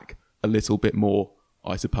attack a little bit more,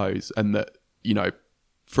 I suppose, and that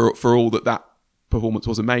for all that performance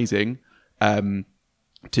was amazing. 2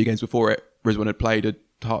 games before it, Rizwan had played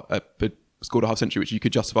scored a half century, which you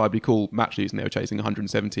could justifiably call match losing. They were chasing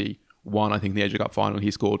 171, I think, in the Asia Cup final. He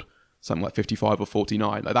scored something like 55 or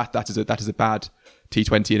 49. Like that is a bad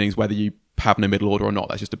T20 innings, whether you have no middle order or not.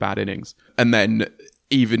 That's just a bad innings. And then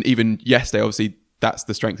even yesterday, obviously, that's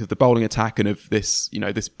the strength of the bowling attack and of this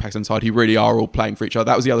Pakistan side who really are all playing for each other.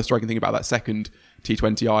 That was the other striking thing about that second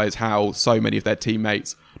T20I, is how so many of their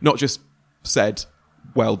teammates not just said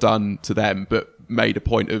well done to them, but made a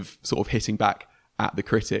point of sort of hitting back at the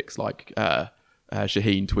critics, like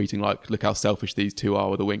Shaheen tweeting like, "Look how selfish these two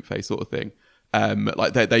are," with a wink face sort of thing.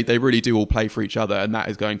 Like they really do all play for each other, and that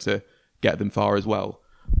is going to get them far as well.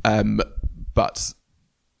 But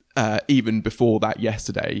even before that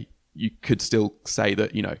yesterday, you could still say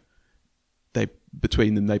that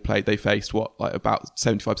they faced about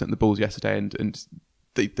 75% of the balls yesterday, and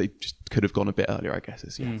they just could have gone a bit earlier, I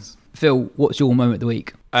guess. Yes. Phil, what's your moment of the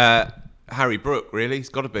week? Harry Brook, really. It's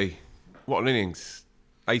got to be. What an innings.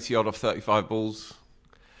 80 odd off 35 balls.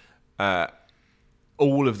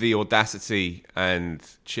 All of the audacity and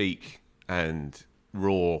cheek and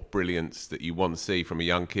raw brilliance that you want to see from a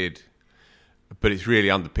young kid. But it's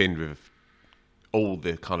really underpinned with all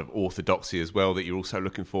the kind of orthodoxy as well that you're also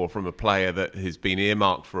looking for from a player that has been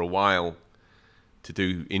earmarked for a while to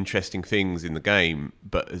do interesting things in the game,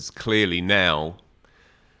 but has clearly now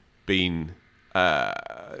been...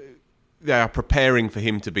 they are preparing for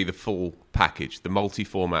him to be the full package, the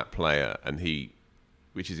multi-format player, and he,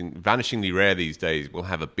 which is vanishingly rare these days, will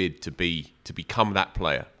have a bid to become that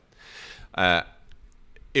player.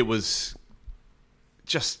 It was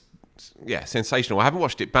just, sensational. I haven't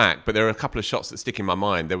watched it back, but there are a couple of shots that stick in my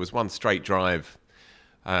mind. There was one straight drive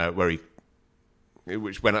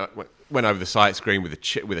which went over the sight screen with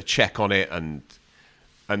a check on it, and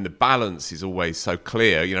the balance is always so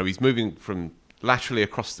clear. He's moving from laterally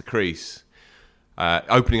across the crease,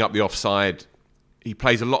 opening up the offside. He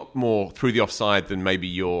plays a lot more through the offside than maybe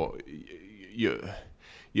your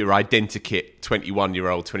identikit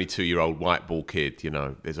 21-year-old, 22-year-old white ball kid.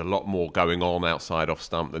 There's a lot more going on outside off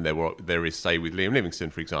stump than there is, say, with Liam Livingstone,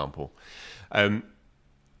 for example.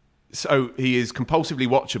 So he is compulsively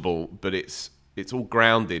watchable, but it's all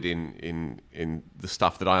grounded in the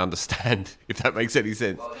stuff that I understand, if that makes any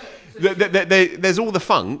sense. There's all the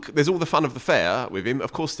funk, there's all the fun of the fair with him,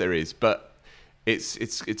 of course there is, but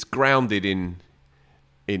it's grounded in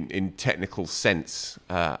technical sense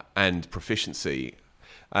and proficiency,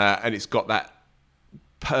 and it's got that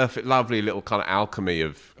perfect, lovely little kind of alchemy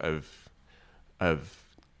of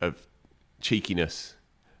cheekiness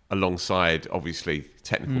alongside, obviously,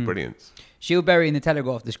 technical brilliance. Shieldberry in the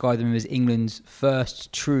Telegraph described him as England's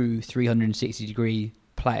first true 360-degree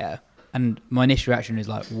player. And my initial reaction is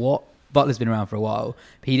like, what? Butler's been around for a while.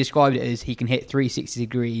 But he described it as he can hit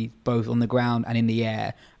 360-degree both on the ground and in the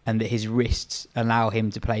air, and that his wrists allow him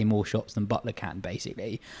to play more shots than Butler can,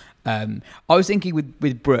 basically. I was thinking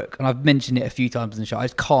with Brook, and I've mentioned it a few times in the show, I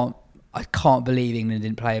can't believe England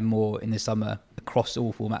didn't play him more in the summer across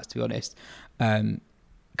all formats, to be honest.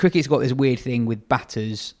 Cricket's got this weird thing with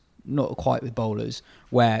batters, not quite with bowlers,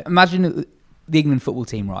 where imagine the England football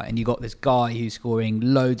team, right? And you got this guy who's scoring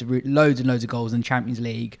loads and loads of goals in the Champions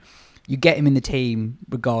League. You get him in the team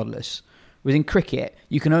regardless. Whereas in cricket,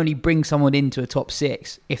 you can only bring someone into a top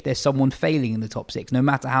six if there's someone failing in the top six, no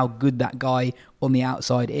matter how good that guy on the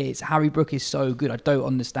outside is. Harry Brook is so good. I don't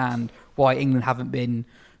understand why England haven't been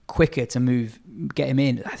quicker to get him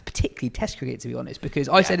in, particularly Test cricket, to be honest. Because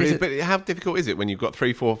but how difficult is it when you've got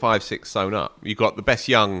 3, 4, 5, 6 sewn up? You've got the best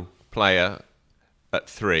young player at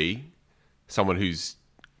 3, someone who's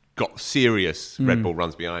got serious red ball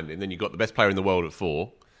runs behind him. Then you've got the best player in the world at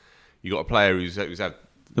 4. You've got a player who's had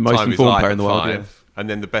the most informed player in the world, 5, and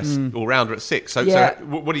then the best all-rounder at 6. So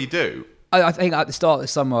what do you do? I think at the start of the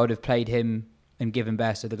summer, I would have played him and given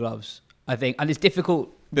Bairstow the gloves. I think, and it's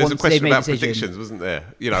difficult. There's a question about predictions, wasn't there?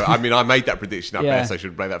 I mean, I made that prediction up there, so I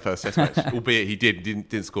should play that first Test match. Albeit he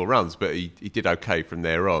didn't score runs, but he did okay from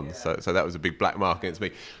there on. Yeah. So that was a big black mark against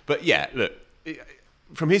me. But yeah, look,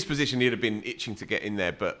 from his position, he'd have been itching to get in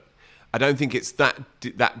there, but I don't think it's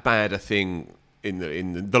that bad a thing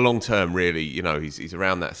in the long term. Really, he's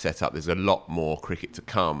around that setup. There's a lot more cricket to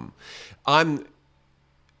come. I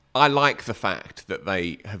like the fact that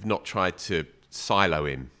they have not tried to silo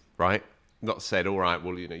him, right? Not said, all right,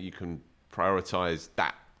 well, you can prioritise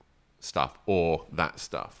that stuff or that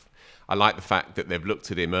stuff. I like the fact that they've looked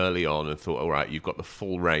at him early on and thought, all right, you've got the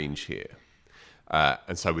full range here.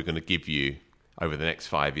 And so we're going to give you, over the next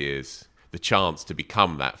 5 years, the chance to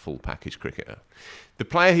become that full package cricketer. The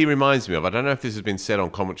player he reminds me of, I don't know if this has been said on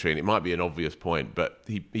commentary, and it might be an obvious point, but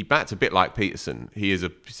he bats a bit like Peterson. He's a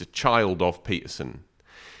child of Peterson.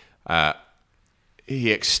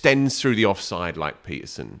 He extends through the offside like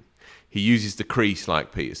Peterson. He uses the crease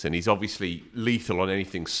like Peterson. He's obviously lethal on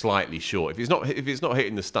anything slightly short. If it's not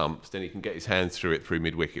hitting the stumps, then he can get his hands through it through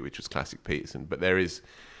mid-wicket, which was classic Peterson. But there is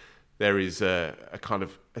a kind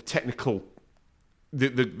of a technical...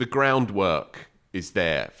 The groundwork is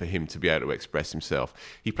there for him to be able to express himself.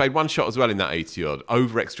 He played one shot as well in that 80-odd,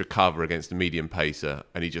 over extra cover against a medium pacer,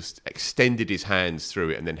 and he just extended his hands through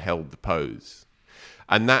it and then held the pose.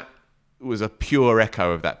 And that was a pure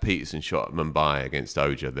echo of that Peterson shot at Mumbai against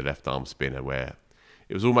Oja, the left-arm spinner, where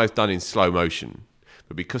it was almost done in slow motion.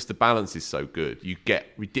 But because the balance is so good, you get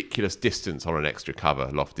ridiculous distance on an extra cover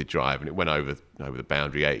lofted drive, and it went over the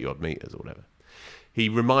boundary 80-odd metres or whatever. He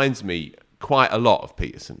reminds me quite a lot of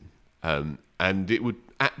Peterson. And it would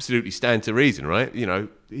absolutely stand to reason, right?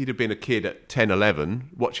 He'd have been a kid at 10,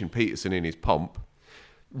 11, watching Peterson in his pomp,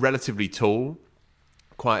 relatively tall,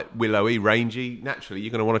 quite willowy, rangy. Naturally,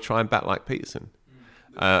 you're going to want to try and bat like Peterson.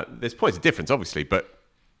 There's points of difference, obviously, but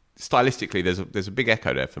stylistically, there's a big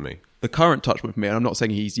echo there for me. The current touchpoint for me, and I'm not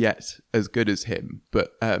saying he's yet as good as him,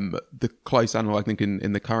 but the close analogue I think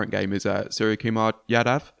in the current game is Suryakumar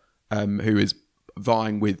Yadav, who is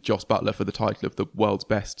vying with Joss Butler for the title of the world's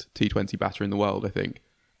best T20 batter in the world, I think.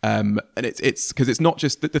 And it's because it's not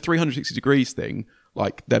just the 360 degrees thing.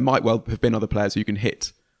 Like, there might well have been other players who can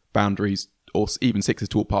hit boundaries or even sixes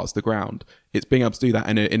to all parts of the ground. It's being able to do that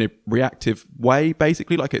in a reactive way,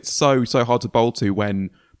 basically. Like, it's so hard to bowl to when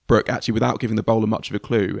Brook, actually, without giving the bowler much of a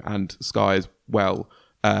clue, and Sky as well,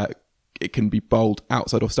 it can be bowled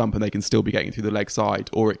outside off stump and they can still be getting through the leg side,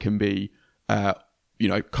 or it can be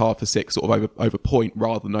carved for 6 sort of over point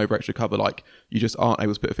rather than over extra cover. Like, you just aren't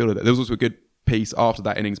able to put a fielder there. There was also a good piece after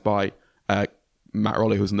that innings by Matt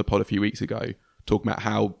Rowley, who was on the pod a few weeks ago, talking about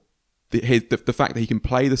how the fact that he can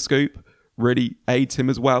play the scoop really aids him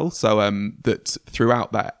as well. So that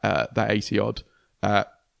throughout that 80-odd,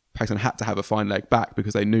 Pakistan had to have a fine leg back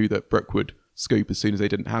because they knew that Brook would scoop as soon as they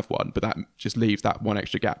didn't have one. But that just leaves that one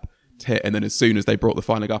extra gap to hit. And then as soon as they brought the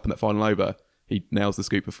fine leg up in that final over, he nails the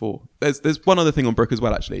scoop for 4. There's one other thing on Brook as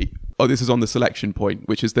well, actually. Oh, this is on the selection point,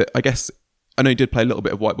 which is that I know he did play a little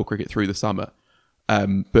bit of white ball cricket through the summer.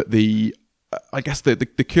 But the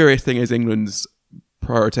curious thing is England's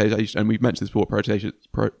prioritisation, and we've mentioned this before,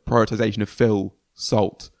 prioritisation of Phil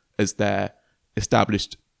Salt as their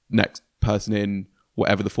established next person in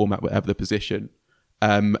whatever the format, whatever the position.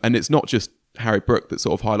 And it's not just Harry Brook that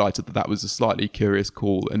sort of highlighted that was a slightly curious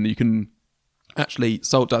call. And you can actually,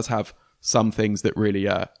 Salt does have some things that really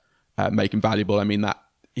make him valuable. I mean, that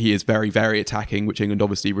he is very, very attacking, which England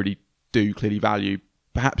obviously really do clearly value.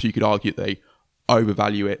 Perhaps you could argue that they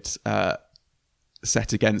overvalue it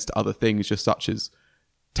set against other things, just such as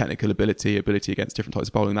technical ability against different types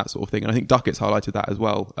of bowling, that sort of thing. And I think Duckett's highlighted that as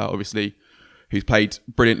well, obviously, who's played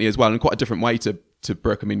brilliantly as well in quite a different way to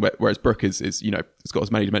Brook. I mean, whereas Brook is it's got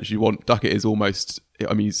as many dimensions you want, Duckett is almost,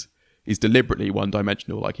 I mean, he's deliberately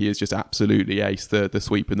one-dimensional. Like, he is just absolutely ace, the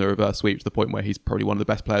sweep and the reverse sweep, to the point where he's probably one of the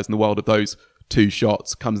best players in the world of those two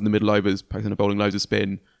shots. Comes in the middle overs, practicing bowling loads of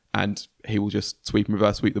spin, and he will just sweep and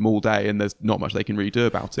reverse sweep them all day, and there's not much they can really do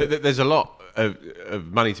about it. There's a lot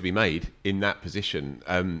of money to be made in that position.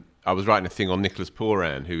 I was writing a thing on Nicholas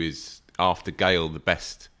Pooran, who is, after Gale,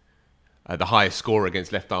 the highest scorer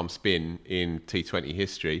against left-arm spin in T20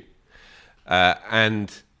 history.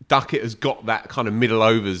 And Duckett has got that kind of middle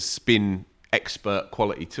overs spin expert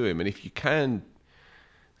quality to him, and if you can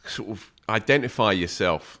sort of identify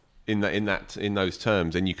yourself in those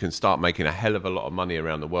terms, then you can start making a hell of a lot of money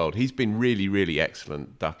around the world. He's been really, really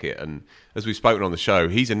excellent, Duckett, and as we've spoken on the show,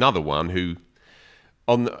 he's another one who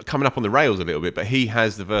coming up on the rails a little bit, but he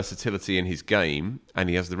has the versatility in his game, and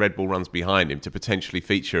he has the red ball runs behind him to potentially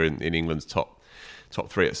feature in England's top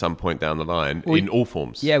three at some point down the line, in all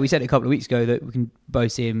forms. Yeah, we said it a couple of weeks ago that we can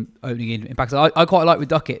both see him opening in Pakistan. I quite like with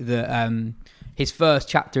Duckett that his first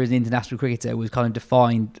chapter as an international cricketer was kind of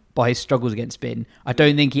defined by his struggles against spin. I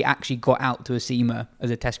don't think he actually got out to a seamer as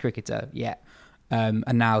a Test cricketer yet, and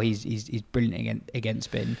now he's brilliant against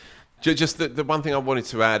spin. Just the one thing I wanted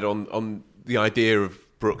to add on the idea of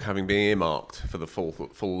Brook having been earmarked for the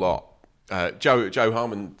full lot. Joe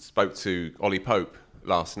Harmon spoke to Ollie Pope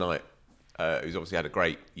last night, who's obviously had a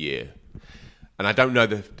great year. And I don't know,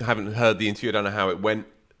 haven't heard the interview, I don't know how it went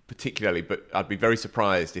particularly, but I'd be very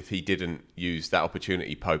surprised if he didn't use that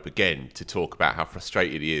opportunity, Pope, again, to talk about how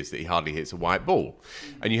frustrated he is that he hardly hits a white ball.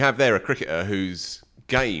 And you have there a cricketer whose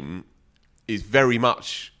game is very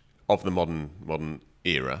much of the modern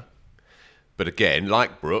era, but again,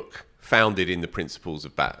 like Brook, founded in the principles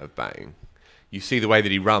of batting. You see the way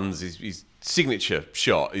that he runs, his signature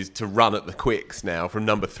shot is to run at the quicks now from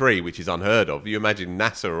number 3, which is unheard of. You imagine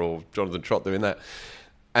Nasser or Jonathan Trott doing that.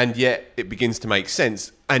 And yet it begins to make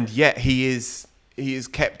sense. And yet he is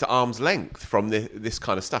kept at arm's length from this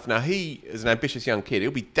kind of stuff. Now, he, as an ambitious young kid,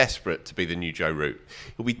 he'll be desperate to be the new Joe Root.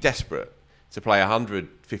 He'll be desperate to play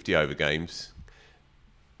 150 over games.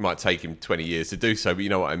 Might take him 20 years to do so, but you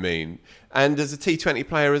know what I mean. And as a T20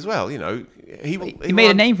 player as well, you know, he made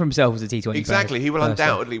a name for himself as a T20 player. Exactly. He will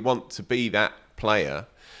undoubtedly want to be that player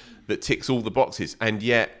that ticks all the boxes. And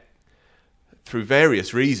yet, through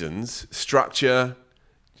various reasons, structure,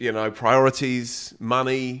 you know, priorities,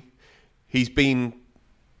 money, he's been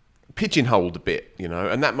pigeonholed a bit, you know,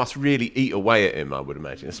 and that must really eat away at him, I would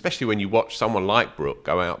imagine, especially when you watch someone like Brook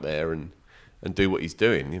go out there and do what he's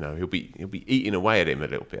doing. You know, he'll be eating away at him a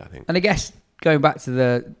little bit, I think. And I guess going back to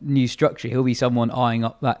the new structure, he'll be someone eyeing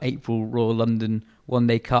up that April Royal London One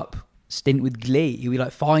Day Cup stint with glee. He'll be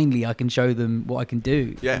like, finally, I can show them what I can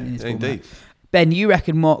do. Yeah, indeed. Ben, you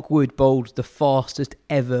reckon Mark Wood bowled the fastest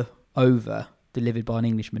ever over delivered by an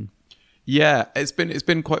Englishman? Yeah, it's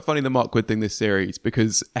been quite funny, the Mark Wood thing this series,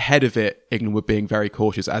 because ahead of it, England were being very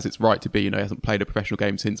cautious, as it's right to be. You know, he hasn't played a professional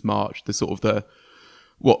game since March.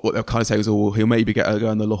 What they'll kind of say was, he'll maybe get a go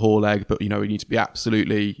on the Lahore leg, but, you know, you need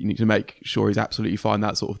to make sure he's absolutely fine,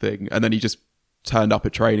 that sort of thing. And then he just turned up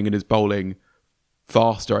at training and is bowling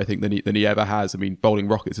faster, I think, than he ever has. I mean, bowling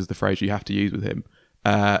rockets is the phrase you have to use with him.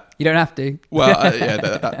 You don't have to. Well, yeah,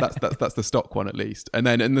 that's the stock one at least. And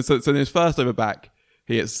then, so in his first over back,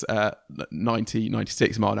 he hits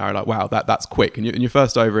 96 mile an hour. Like, wow, that's quick. And your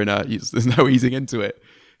first over there's no easing into it.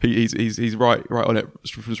 He's right on it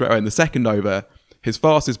from straight away. In the second over, his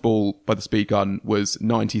fastest ball by the speed gun was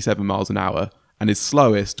 97 miles an hour, and his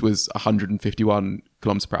slowest was 151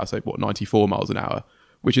 kilometers per hour. So 94 miles an hour,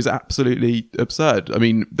 which is absolutely absurd. I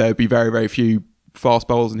mean, there'd be very, very few fast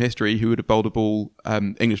bowlers in history who would have bowled a ball.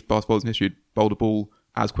 English fast bowlers in history would bowled a ball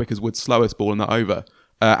as quick as Wood's slowest ball in that over.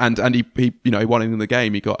 And he won in the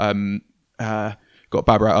game. He got Babber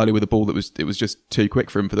out early with a ball that was just too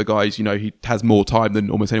quick for him. For the guys, you know, he has more time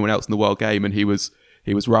than almost anyone else in the world game, and he was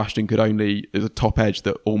rushed and it was a top edge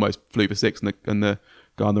that almost flew for 6, and the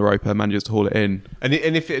guy on the roper manages to haul it in. And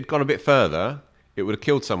if it had gone a bit further, it would have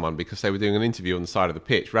killed someone, because they were doing an interview on the side of the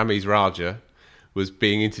pitch. Ramesh Raja was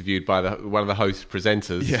being interviewed by one of the host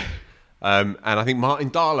presenters. Yeah. And I think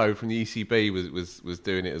Martin Darlow from the ECB was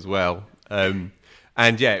doing it as well.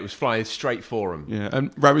 And yeah, it was flying straight for him. Yeah,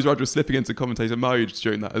 and Ramesh Raja was slipping into commentator mode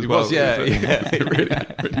during that as well. Was, yeah. It was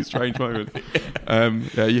a really strange moment.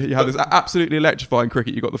 You had this absolutely electrifying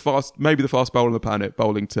cricket. You got maybe the fast bowler on the planet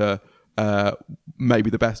bowling to maybe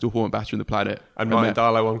the best all-format batter in the planet. And Martin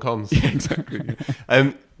Darlow on comms. Yeah, exactly.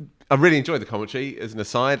 I really enjoyed the commentary, as an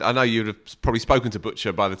aside. I know you'd have probably spoken to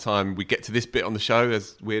Butcher by the time we get to this bit on the show,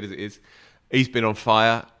 as weird as it is. He's been on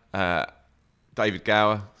fire. David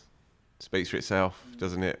Gower speaks for itself,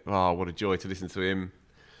 doesn't it? Oh, what a joy to listen to him.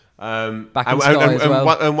 Back in Sky as well.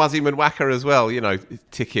 And Wazim and Wacker as well,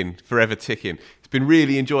 forever ticking. It's been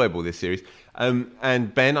really enjoyable, this series.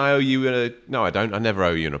 And Ben, I owe you no, I don't. I never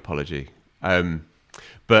owe you an apology.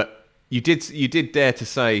 But you did dare to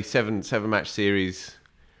say seven match series,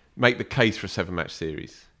 make the case for a 7-match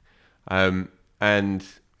series. And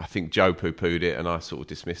I think Joe poo-pooed it and I sort of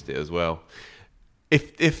dismissed it as well.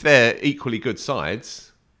 If they're equally good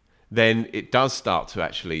sides, then it does start to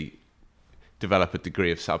actually develop a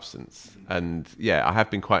degree of substance. And yeah, I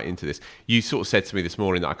have been quite into this. You sort of said to me this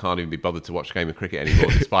morning that I can't even be bothered to watch a game of cricket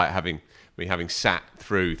anymore, despite having sat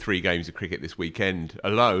through 3 games of cricket this weekend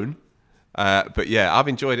alone. But yeah, I've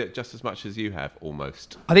enjoyed it just as much as you have,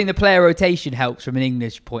 almost. I think the player rotation helps from an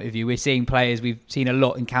English point of view. We're seeing players we've seen a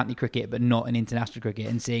lot in county cricket, but not in international cricket,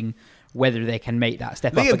 and seeing whether they can make that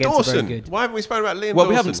step up against Dawson. a very good... Why haven't we spoken about Liam Dawson? Well,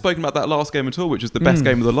 we haven't spoken about that last game at all, which was the best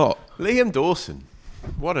game of the lot. Liam Dawson.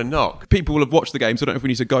 What a knock. People will have watched the game, so I don't know if we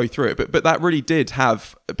need to go through it, but that really did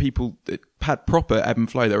have people that had proper ebb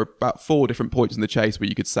and flow. There were about 4 different points in the chase where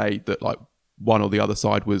you could say that like one or the other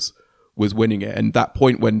side was winning it. And that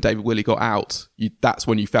point when David Willey got out, that's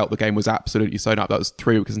when you felt the game was absolutely sewn up. That was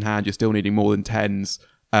 3 wickets in hand. You're still needing more than 10s.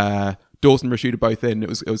 Dawson and Rashid are both in. It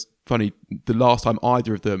was funny. The last time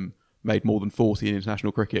either of them made more than 40 in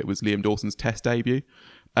international cricket was Liam Dawson's Test debut.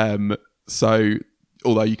 So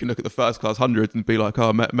although you can look at the first class 100 and be like,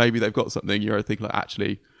 oh, maybe they've got something, you're thinking like,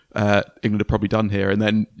 actually, England are probably done here. And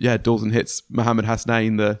then, yeah, Dawson hits Mohammad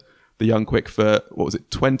Hasnain, the young quick, for,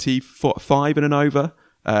 25 in an over,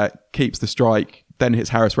 keeps the strike, then hits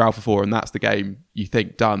Harris Ralph for 4, and that's the game you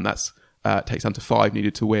think done. That's takes down to 5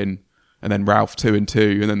 needed to win. And then Ralph 2 and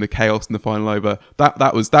 2, and then the chaos in the final over.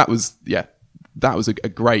 That was a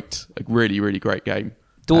really, really great game.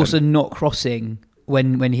 Dawson not crossing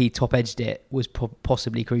when he top edged it was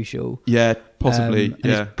possibly crucial. Yeah, possibly.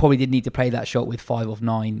 And he probably did need to play that shot with 5 of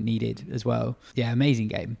 9 needed as well. Yeah, amazing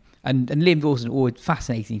game. And Liam Dawson, always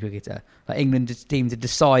fascinating cricketer. Like England just seemed to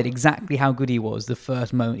decide exactly how good he was the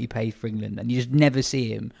first moment he played for England, and you just never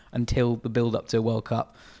see him until the build up to a World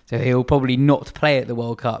Cup. So he'll probably not play at the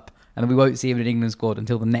World Cup, and we won't see him in England squad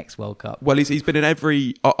until the next World Cup. Well, he's been in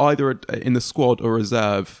every, either in the squad or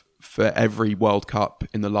reserve for every World Cup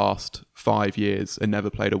in the last 5 years, and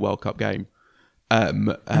never played a World Cup game.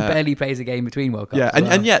 And barely plays a game between World Cups. Yeah,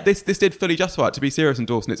 and yet this did fully justify it. To be serious on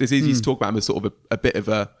Dawson, it's easy to talk about him as sort of a bit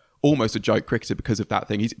of almost a joke cricketer because of that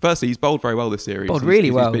thing. He's bowled very well this series. Bowled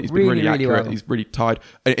really well. He's been really accurate. Well. He's really tied.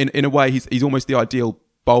 In a way, he's almost the ideal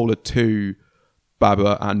bowler to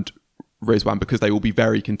Babar and Rizwan, because they will be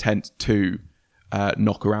very content to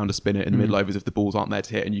knock around a spinner in the middle overs if the balls aren't there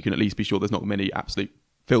to hit, and you can at least be sure there's not many absolute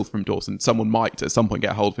filth from Dawson. Someone might at some point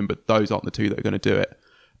get a hold of him, but those aren't the two that are going to do it.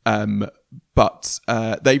 But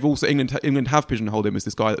they've also England have pigeonholed him as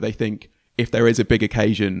this guy that they think if there is a big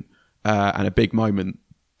occasion and a big moment,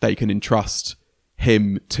 they can entrust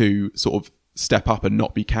him to sort of step up and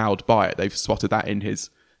not be cowed by it. They've spotted that in his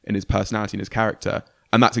personality and his character,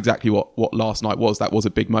 and that's exactly what last night was. That was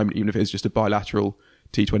a big moment, even if it was just a bilateral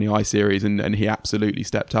T20I series, and he absolutely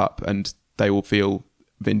stepped up, and they will feel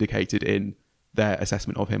vindicated in their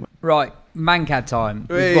assessment of him. Right, Mankad time.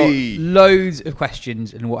 We've got loads of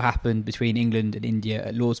questions on what happened between England and India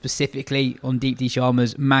at Lords, specifically on Deepti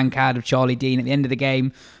Sharma's Mankad of Charlie Dean at the end of the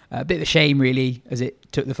game. A bit of a shame, really, as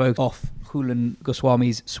it took the focus off Hulan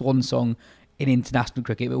Goswami's swan song in international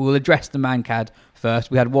cricket. But we'll address the Mankad first.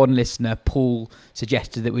 We had one listener, Paul,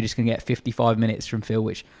 suggested that we're just going to get 55 minutes from Phil,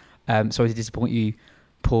 which, sorry to disappoint you,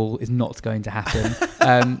 Paul, is not going to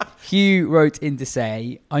happen. Hugh wrote in to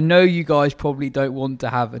say, I know you guys probably don't want to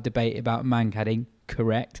have a debate about Mankadding,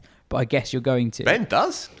 correct, but I guess you're going to. Ben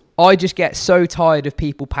does. I just get so tired of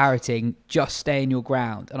people parroting, just stay in your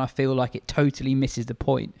ground, and I feel like it totally misses the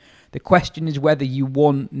point. The question is whether you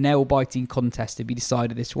want nail-biting contests to be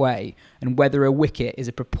decided this way, and whether a wicket is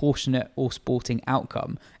a proportionate or sporting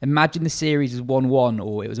outcome. Imagine the series was 1-1,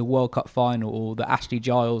 or it was a World Cup final, or that Ashley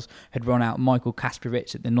Giles had run out Michael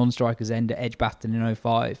Kasparovich at the non-strikers end at Edgbaston in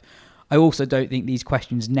 2005. I also don't think these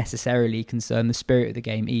questions necessarily concern the spirit of the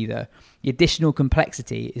game either. The additional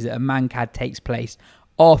complexity is that a Mankad takes place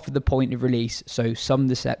after the point of release, so some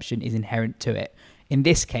deception is inherent to it. In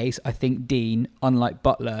this case, I think Dean, unlike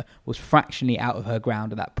Butler, was fractionally out of her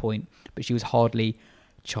ground at that point, but she was hardly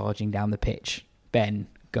charging down the pitch. Ben,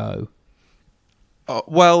 go.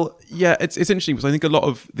 Well, yeah, it's interesting because I think a lot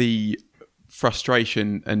of the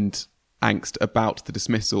frustration and angst about the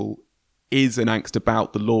dismissal is an angst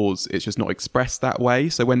about the laws. It's just not expressed that way.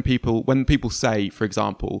 So when people say, for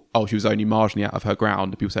example, oh, she was only marginally out of her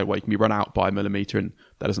ground, and people say, well, you can be run out by a millimetre and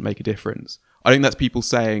that doesn't make a difference. I think that's people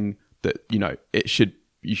saying that, you know, it should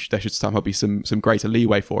there should somehow be some greater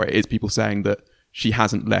leeway for it, is people saying that she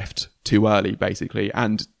hasn't left too early, basically.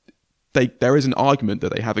 And there is an argument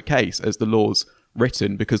that they have a case as the law's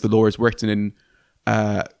written, because the law is written in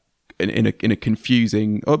a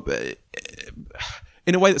confusing,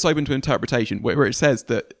 in a way that's open to interpretation, where it says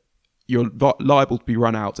that you're liable to be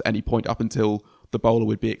run out at any point up until the bowler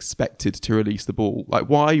would be expected to release the ball. Like,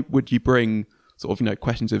 why would you bring sort of,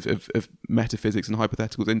 questions of metaphysics and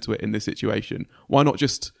hypotheticals into it in this situation? Why not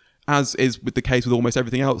just, as is with the case with almost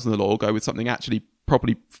everything else in the law, go with something actually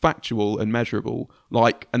properly factual and measurable?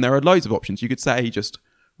 And there are loads of options. You could say just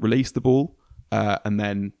release the ball, and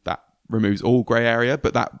then that removes all grey area,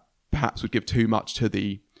 but that perhaps would give too much to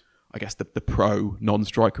the pro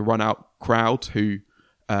non-striker run-out crowd, who,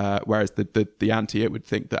 whereas the anti it would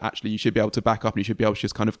think that actually you should be able to back up and you should be able to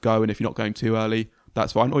just kind of go, and if you're not going too early,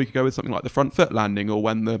 that's fine. Or you could go with something like the front foot landing, or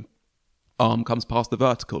when the arm comes past the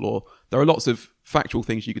vertical, or there are lots of factual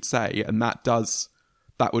things you could say, and that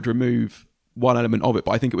would remove one element of it.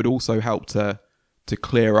 But I think it would also help to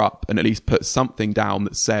clear up and at least put something down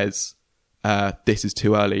that says this is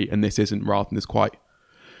too early and this isn't, rather than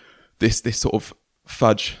this sort of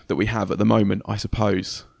fudge that we have at the moment, I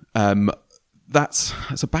suppose. That's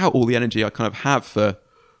about all the energy I kind of have for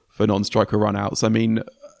non-striker run-outs. I mean,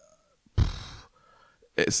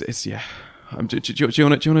 it's yeah. Do you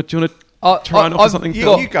want to try and offer something?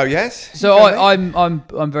 You go, yes. So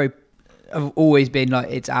I'm very. I've always been like,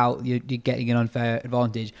 it's out. You're getting an unfair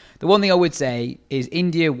advantage. The one thing I would say is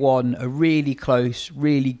India won a really close,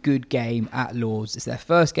 really good game at Lord's. It's their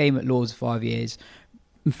first game at Lord's for 5 years,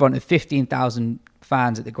 in front of 15,000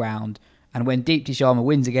 fans at the ground. And when Deepti Sharma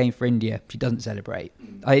wins a game for India, she doesn't celebrate.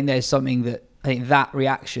 I think that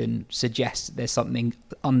reaction suggests there's something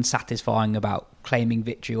unsatisfying about claiming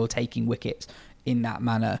victory or taking wickets in that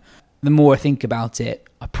manner. The more I think about it,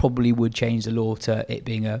 I probably would change the law to it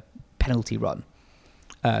being a penalty run,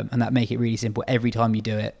 and that make it really simple. Every time you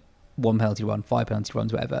do it, 1 penalty run, 5 penalty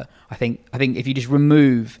runs, whatever. I think if you just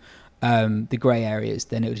remove the grey areas,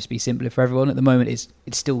 then it would just be simpler for everyone. At the moment,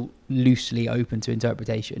 it's still loosely open to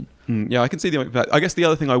interpretation. Yeah, I can see the. I guess the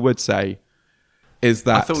other thing I would say is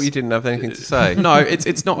that I thought you didn't have anything to say. No,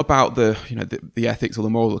 it's not about the ethics or the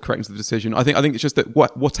moral correctness of the decision. I think it's just that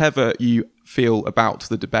whatever you feel about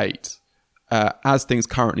the debate, as things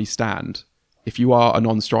currently stand, if you are a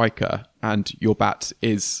non-striker and your bat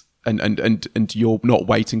is and you're not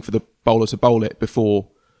waiting for the bowler to bowl it before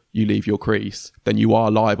you leave your crease, then you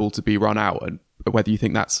are liable to be run out. And whether you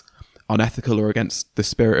think that's unethical or against the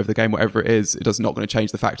spirit of the game, whatever it is not going to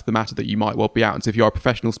change the fact of the matter that you might well be out. And so if you're a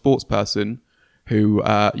professional sports person who,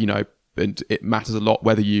 and it matters a lot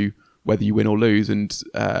whether you win or lose, and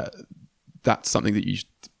that's something that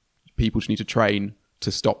people just need to train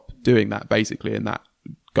to stop doing that, basically, and that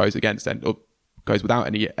goes against or goes without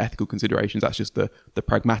any ethical considerations. That's just the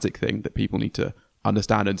pragmatic thing that people need to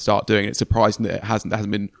understand and start doing. It's surprising that there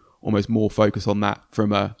hasn't been almost more focus on that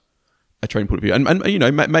from a training point of view.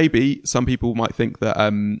 And maybe some people might think that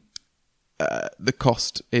the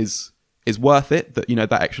cost is worth it. That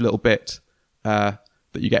that extra little bit that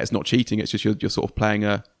you get is not cheating. It's just you're sort of playing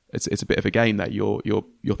it's a bit of a game that you're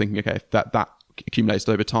thinking, okay, if that accumulates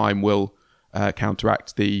over time will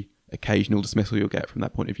counteract the occasional dismissal you'll get from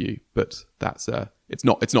that point of view. But that's it's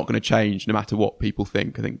not going to change no matter what people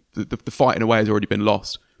think. I think the fight in a way has already been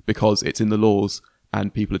lost because it's in the laws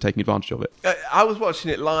and people are taking advantage of it. I was watching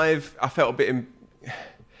it live. I felt a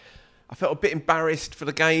bit embarrassed for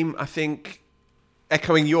the game. I think,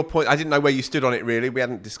 echoing your point, I didn't know where you stood on it really. We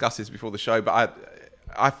hadn't discussed this before the show, but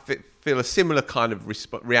I feel a similar kind of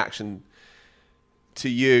reaction to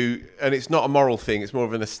you. And it's not a moral thing. It's more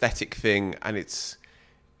of an aesthetic thing, and it's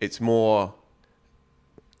more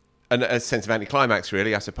a sense of anticlimax,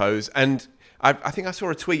 really, I suppose. And I think I saw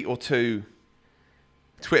a tweet or two.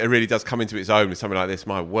 Twitter really does come into its own with something like this,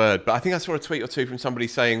 my word. But I think I saw a tweet or two from somebody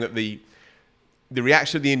saying that the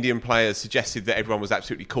reaction of the Indian players suggested that everyone was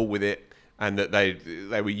absolutely cool with it and that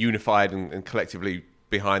they were unified and collectively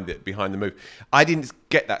behind the move. I didn't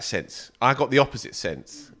get that sense. I got the opposite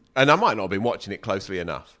sense. And I might not have been watching it closely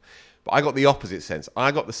enough, but I got the opposite sense.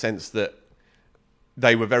 I got the sense that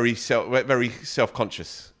they were very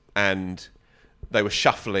self-conscious, and they were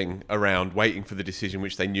shuffling around, waiting for the decision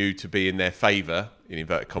which they knew to be in their favour, in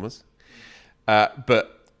inverted commas.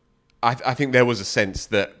 But I think there was a sense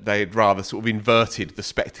that they had rather sort of inverted the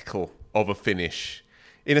spectacle of a finish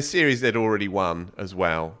in a series they'd already won as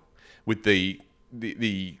well, with the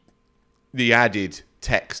added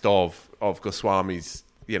text of Goswami's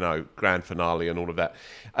grand finale and all of that.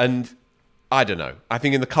 And I don't know. I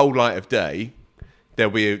think in the cold light of day,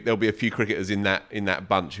 there'll be a few cricketers in that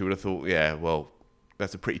bunch who would have thought, yeah, well,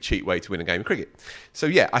 that's a pretty cheap way to win a game of cricket. So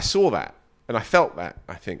yeah, I saw that and I felt that,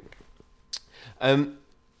 I think.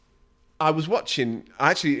 I was watching.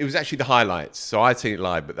 It was actually the highlights. So I'd seen it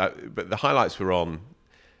live, but the highlights were on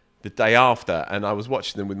the day after, and I was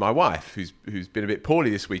watching them with my wife, who's been a bit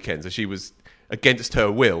poorly this weekend. So she was, against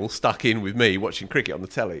her will, stuck in with me watching cricket on the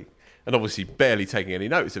telly, and obviously barely taking any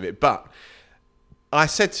notice of it. But I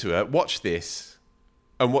said to her, "Watch this,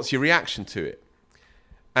 and what's your reaction to it?"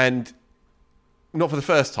 And not for the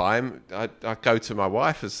first time, I go to my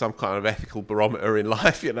wife as some kind of ethical barometer in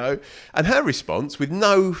life, you know. And her response, with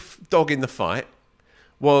no dog in the fight,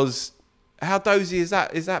 was, "How dozy is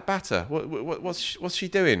that? Is that batter? What's she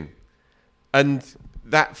doing?" And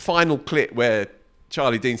that final clip where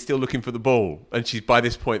Charlie Dean's still looking for the ball, and she's by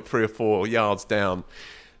this point 3 or 4 yards down.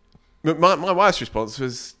 My wife's response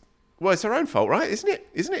was, "Well, it's her own fault, right? Isn't it?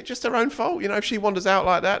 Isn't it just her own fault? You know, if she wanders out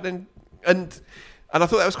like that, then..." And I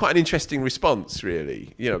thought that was quite an interesting response,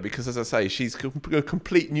 really, you know, because, as I say, she's a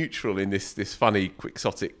complete neutral in this funny,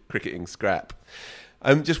 quixotic cricketing scrap.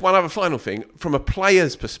 Just one other final thing, from a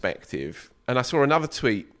player's perspective, and I saw another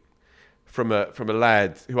tweet from a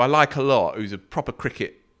lad who I like a lot, who's a proper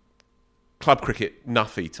club cricket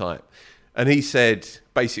nuffy type, and he said,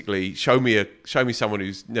 basically, show me someone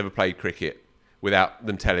who's never played cricket without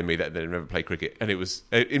them telling me that they've never played cricket, and it was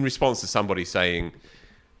in response to somebody saying,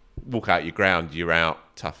 "Walk out your ground, you're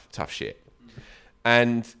out, tough shit."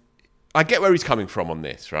 And I get where he's coming from on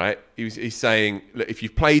this, right? He's saying, look, if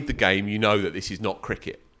you've played the game, you know that this is not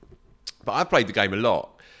cricket. But I've played the game a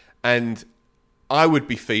lot, and I would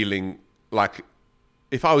be feeling like,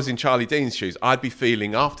 if I was in Charlie Dean's shoes, I'd be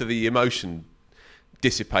feeling, after the emotion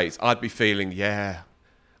dissipates, I'd be feeling, yeah,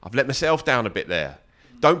 I've let myself down a bit there.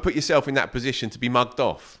 Don't put yourself in that position to be mugged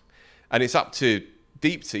off. And it's up to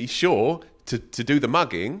Deepti, sure, to do the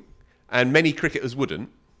mugging, and many cricketers wouldn't,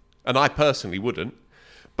 and I personally wouldn't,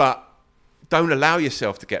 but don't allow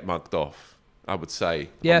yourself to get mugged off, I would say,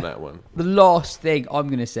 on that one. The last thing I'm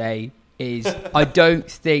going to say is I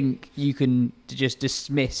don't think you can just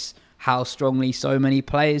dismiss how strongly so many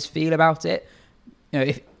players feel about it. You know,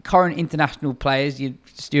 if current international players,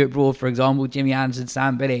 Stuart Broad, for example, Jimmy Anderson,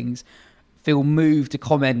 Sam Billings, feel moved to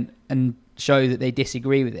comment and show that they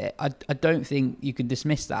disagree with it, I don't think you can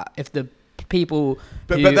dismiss that. If the people,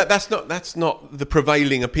 but that's not the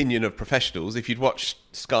prevailing opinion of professionals. If you'd watched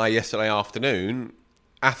Sky yesterday afternoon,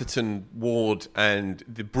 Atherton, Ward, and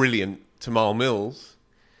the brilliant Tamal Mills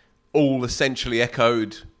all essentially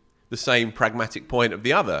echoed the same pragmatic point of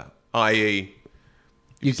the other, i.e.,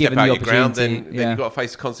 you step out your ground, then you've got to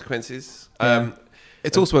face the consequences. Yeah.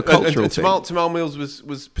 It's also a cultural thing. Tamal Mills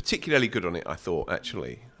was particularly good on it, I thought,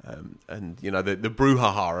 actually, and you know the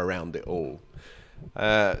brouhaha around it all.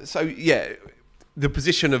 So yeah, the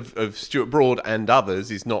position of Stuart Broad and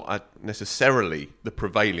others is not necessarily the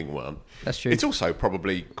prevailing one. That's true. It's also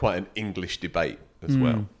probably quite an English debate as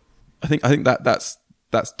well. I think that's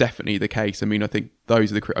definitely the case. I mean, I think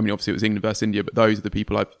those are obviously it was England versus India, but those are the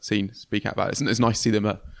people I've seen speak out about it. It's nice to see them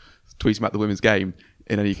tweeting about the women's game.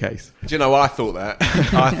 In any case, do you know what I thought that?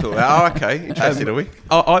 Oh, okay, interested, are we?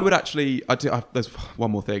 I would actually. There's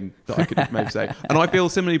one more thing that I could maybe say, and I feel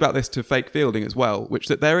similarly about this to fake fielding as well, which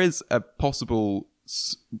that there is a possible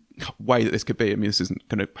way that this could be. I mean, this isn't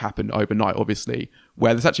going to happen overnight, obviously,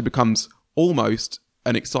 where this actually becomes almost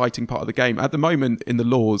an exciting part of the game. At the moment, in the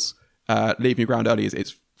laws, leaving your ground early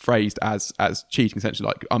it's phrased as cheating, essentially.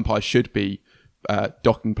 Like umpires should be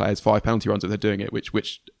docking players 5 penalty runs if they're doing it,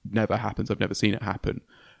 which never happens. I've never seen it happen.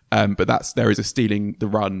 But there is a stealing the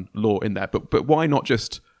run law in there. But why not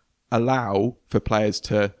just allow for players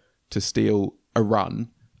to steal a run,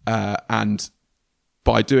 and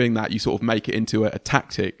by doing that you sort of make it into a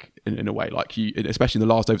tactic in a way, like you, especially in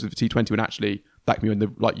the last overs of the T20, when actually that can be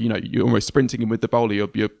when you're almost sprinting in with the bowler,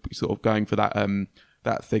 you're sort of going for that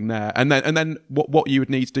that thing there, and then what you would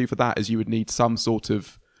need to do for that is you would need some sort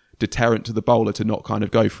of deterrent to the bowler to not kind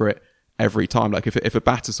of go for it every time. Like if a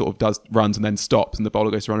batter sort of does runs and then stops and the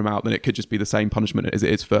bowler goes to run him out, then it could just be the same punishment as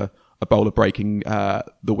it is for a bowler breaking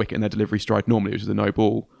the wicket in their delivery stride normally, which is a no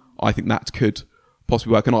ball. I think that could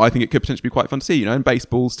possibly work, and I think it could potentially be quite fun to see. You know, in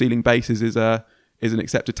baseball, stealing bases is an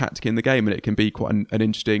accepted tactic in the game, and it can be quite an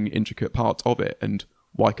interesting, intricate part of it. And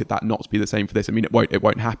why could that not be the same for this? I mean, it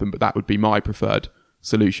won't happen, but that would be my preferred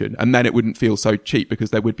solution, and then it wouldn't feel so cheap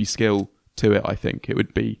because there would be skill to it. I think it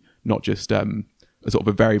would be not just a sort of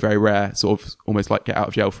a very, very rare sort of almost like get out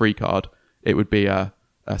of jail free card. It would be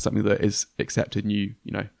something that is accepted, and you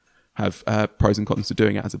know have pros and cons to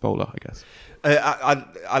doing it as a bowler, I guess.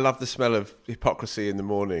 I love the smell of hypocrisy in the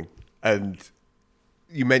morning, and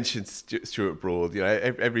you mentioned Stuart Broad,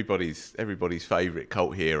 everybody's favourite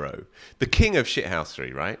cult hero, the king of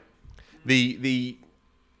shithousery, right? The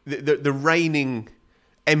reigning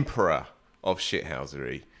emperor of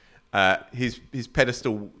shithousery. His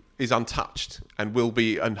pedestal is untouched and will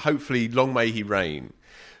be, and hopefully long may he reign.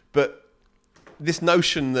 But this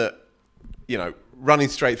notion that, running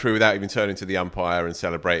straight through without even turning to the umpire and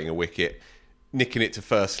celebrating a wicket, nicking it to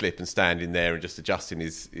first slip and standing there and just adjusting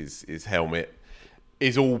his helmet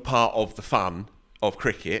is all part of the fun of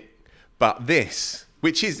cricket. But this,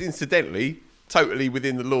 which is incidentally totally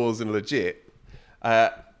within the laws and legit,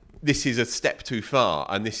 this is a step too far,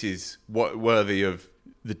 and this is worthy of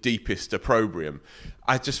the deepest opprobrium.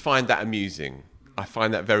 I just find that amusing. I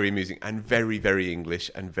find that very amusing and very, very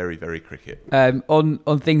English and very, very cricket.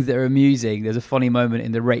 On things that are amusing, there's a funny moment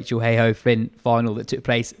in the Rachel Hayhoe-Flint final that took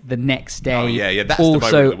place the next day. Oh, yeah, that's also the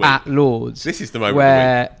moment of the week. at Lords. This is the moment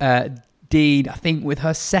where Dean, I think with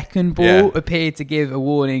her second ball, appeared to give a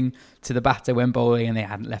warning to the batter when bowling, and they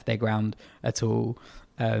hadn't left their ground at all.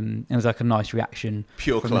 It was like a nice reaction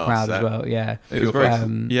from the crowd as well. Yeah, it was very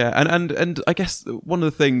and I guess one of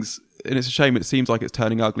the things, and it's a shame it seems like it's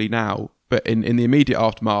turning ugly now, but in the immediate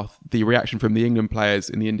aftermath, the reaction from the England players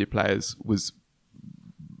and the India players was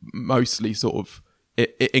mostly sort of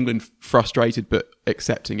England frustrated but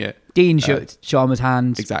accepting it. Dean shook Sharma's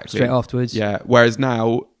hand straight afterwards. Yeah, whereas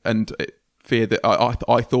now, and fear that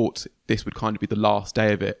I thought this would kind of be the last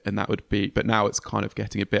day of it, and that would be, but now it's kind of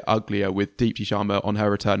getting a bit uglier with Deepti Sharma on her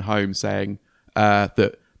return home saying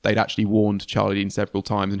that they'd actually warned Charlie Dean several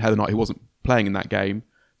times, and Heather Knight, who wasn't playing in that game,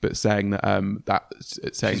 but saying that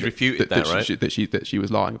she's refuted that right? that she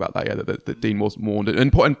was lying about that. Yeah, that Dean wasn't warned,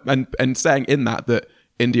 and saying in that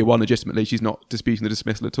India won legitimately. She's not disputing the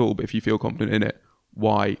dismissal at all. But if you feel confident in it,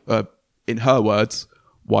 why? In her words,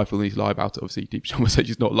 why feel the need to lie about it? Obviously, Deepti Sharma said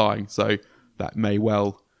she's not lying, so that may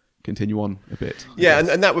well continue on a bit. Yeah,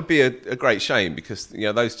 and that would be a great shame because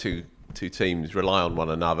those two teams rely on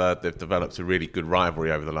one another. They've developed a really good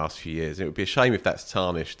rivalry over the last few years. It would be a shame if that's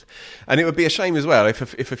tarnished, and it would be a shame as well if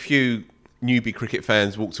a few newbie cricket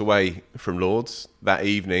fans walked away from Lords that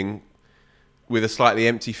evening with a slightly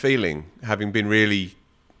empty feeling, having been really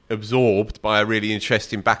absorbed by a really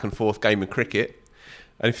interesting back and forth game of cricket.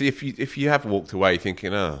 And if you have walked away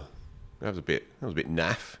thinking, that was a bit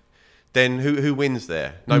naff, then who wins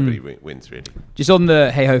there? Nobody wins really. Just on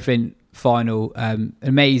the Hayhoe-Flint final,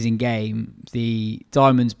 amazing game. The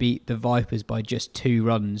Diamonds beat the Vipers by just 2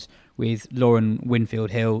 runs, with Lauren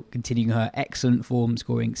Winfield-Hill continuing her excellent form,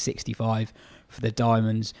 scoring 65 for the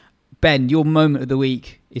Diamonds. Ben, your moment of the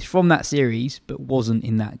week is from that series, but wasn't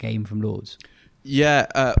in that game from Lords.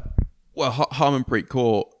 Yeah, Harmanpreet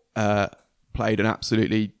Kaur played an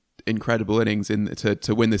absolutely incredible innings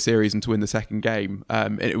to win the series and to win the second game.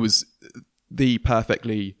 It was the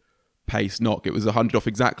perfectly paced knock. It was 100 off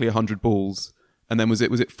exactly 100 balls, and then was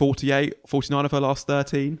it 48, 49 of her last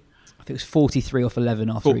 13? I think it was 43 off 11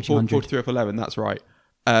 after reaching 100. 43 off 11, that's right.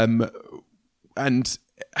 And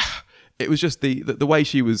it was just the way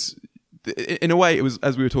she was. In a way, it was,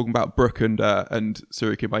 as we were talking about Brooke and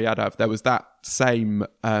Suryakumar Yadav, there was that same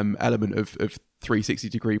element of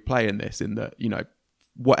 360-degree play in this, in that,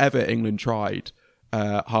 whatever England tried,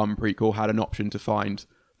 Harmanpreet Kaur had an option to find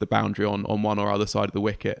the boundary on one or other side of the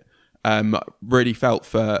wicket. Really felt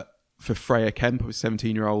for Freya Kemp, who's a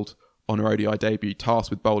 17-year-old on her ODI debut,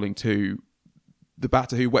 tasked with bowling to the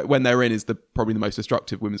batter who, when they're in, is probably the most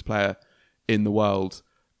destructive women's player in the world.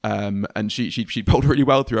 And she bowled really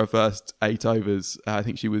well through her first 8 overs. I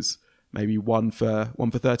think she was maybe 1 for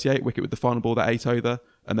 38 wicket with the final ball, that 8 over,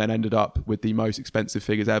 and then ended up with the most expensive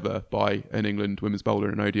figures ever by an England women's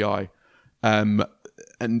bowler in an ODI.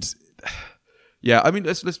 And yeah, I mean,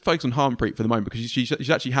 let's focus on Harmanpreet for the moment, because she's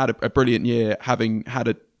actually had a brilliant year, having had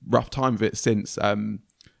a rough time of it since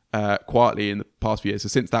quietly in the past few years. So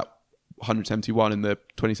since that 171 in the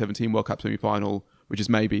 2017 World Cup semi-final, which is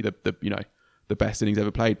maybe the best innings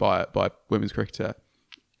ever played by a women's cricketer.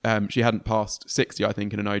 She hadn't passed 60, I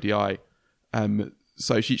think, in an ODI.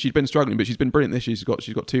 So she'd been struggling, but she's been brilliant this year. She's got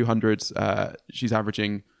 200s. She's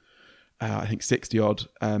averaging, I think, 60 odd.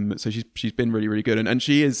 So she's been really, really good. And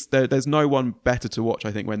she is. There's no one better to watch,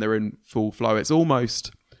 I think, when they're in full flow. There's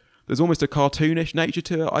almost a cartoonish nature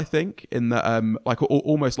to it, I think, in that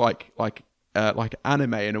almost like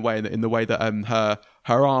anime in a way, in the way that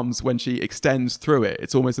her arms, when she extends through it,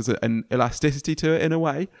 it's almost as an elasticity to it in a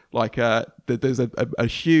way. Like there's a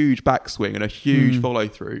huge backswing and a huge follow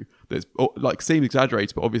through that's seems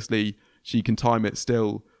exaggerated, but obviously she can time it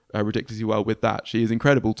still ridiculously well with that. She is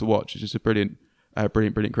incredible to watch. She's just a brilliant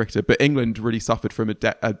cricketer. But England really suffered from a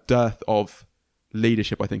dearth of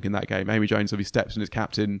leadership, I think, in that game. Amy Jones obviously steps in as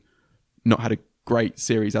captain, not had a great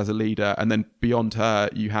series as a leader, and then beyond her,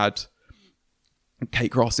 you had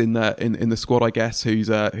Kate Cross in the squad, I guess, who's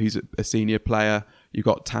a senior player. You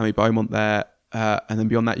got Tammy Beaumont there, and then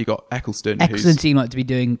beyond that, you got Eccleston. Eccleston seemed like to be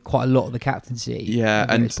doing quite a lot of the captaincy. Yeah,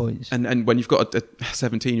 and when you've got a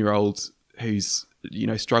 17-year-old who's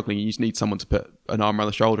struggling, you just need someone to put an arm around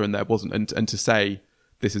the shoulder, and there wasn't, and to say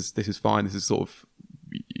this is fine, this is sort of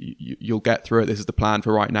you'll get through it. This is the plan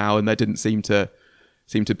for right now, and there didn't seem to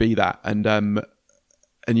be that, and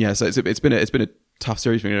yeah, so it's been a tough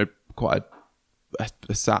series, quite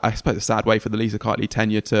a sad way for the Lisa Keightley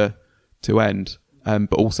tenure to end,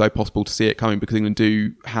 but also possible to see it coming because England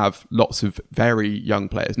do have lots of very young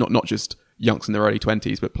players, not just youngs in their early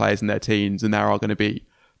 20s, but players in their teens, and there are going to be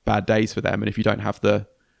bad days for them. And if you don't have the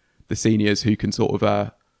seniors who can sort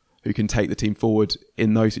of who can take the team forward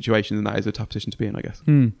in those situations, then that is a tough position to be in, I guess.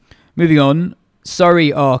 Moving on,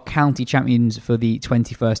 Surrey are county champions for the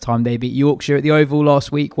 21st time. They beat Yorkshire at the Oval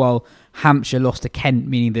last week, while Hampshire lost to Kent,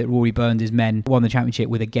 meaning that Rory Burns' men won the championship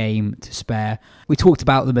with a game to spare. We talked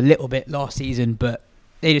about them a little bit last season, but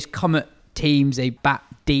they just come at teams, they bat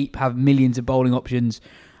deep, have millions of bowling options.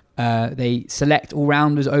 They select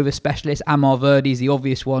all-rounders over specialists. Amar Verdi is the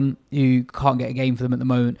obvious one, who can't get a game for them at the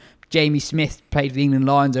moment. Jamie Smith played for the England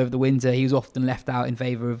Lions over the winter. He was often left out in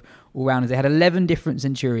favour of all-rounders. They had 11 different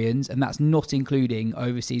Centurions, and that's not including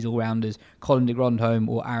overseas all-rounders Colin de Grandhomme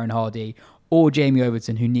or Aaron Hardy or Jamie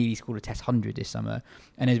Overton, who nearly scored a Test 100 this summer.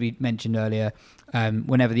 And as we mentioned earlier,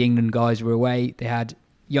 whenever the England guys were away, they had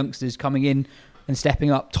youngsters coming in and stepping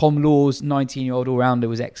up. Tom Law's 19-year-old all-rounder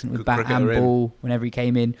was excellent with bat and ball whenever he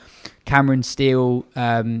came in. Cameron Steele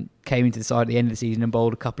came into the side at the end of the season and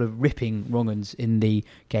bowled a couple of ripping wrong-uns in the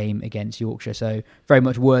game against Yorkshire. So very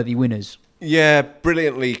much worthy winners. Yeah,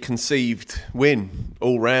 brilliantly conceived win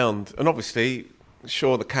all round. And obviously,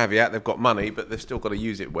 sure, the caveat, they've got money, but they've still got to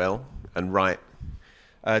use it well and right.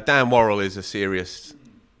 Dan Worrell is a serious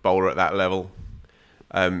bowler at that level.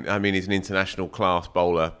 He's an international class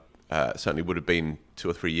bowler. Certainly would have been 2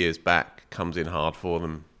 or 3 years back. Comes in hard for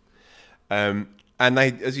them. And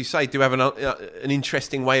they, as you say, do have an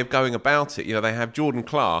interesting way of going about it. They have Jordan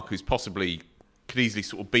Clark, who's possibly could easily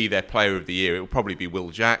sort of be their player of the year. It will probably be Will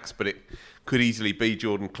Jacks, but it could easily be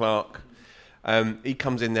Jordan Clark. He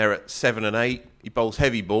comes in there at 7 and 8. He bowls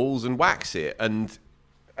heavy balls and whacks it. And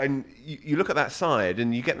you look at that side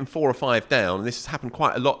and you get them 4 or 5 down. And this has happened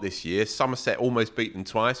quite a lot this year. Somerset almost beat them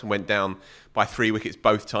twice and went down by 3 wickets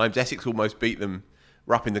both times. Essex almost beat them.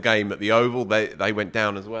 Were up in the game at the Oval. They went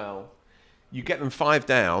down as well. You get them 5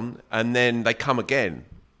 down and then they come again.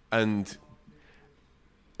 And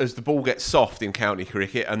as the ball gets soft in county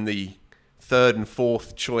cricket and the 3rd and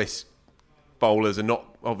 4th choice bowlers are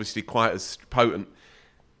not obviously quite as potent,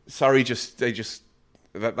 Surrey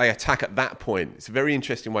they attack at that point. It's a very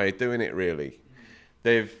interesting way of doing it, really.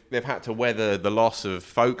 They've had to weather the loss of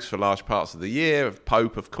Folkes for large parts of the year, of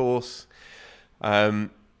Pope, of course.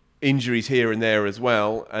 Injuries here and there as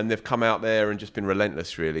well, and they've come out there and just been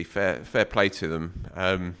relentless, really. Fair play to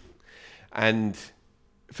them. And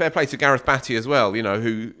fair play to Gareth Batty as well,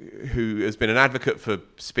 who has been an advocate for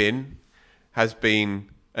spin, has been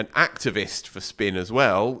an activist for spin as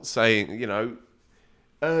well, saying,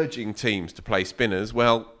 urging teams to play spinners.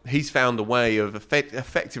 Well, he's found a way of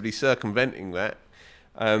effectively circumventing that,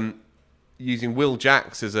 using Will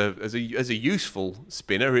Jacks as a useful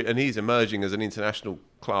spinner, and he's emerging as an international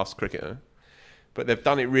class cricketer. But they've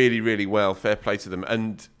done it really, really well. Fair play to them.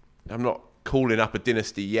 And I'm not calling up a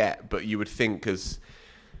dynasty yet, but you would think as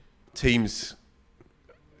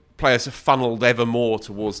players have funneled ever more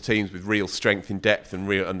towards teams with real strength in depth and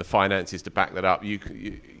the finances to back that up, you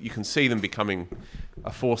can see them becoming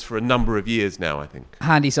a force for a number of years now, I think.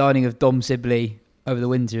 Handy signing of Dom Sibley over the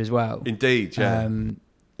winter as well. Indeed, yeah.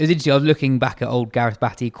 It was interesting. I was looking back at old Gareth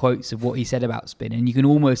Batty quotes of what he said about spin, and you can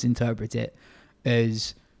almost interpret it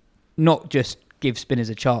as not just give spinners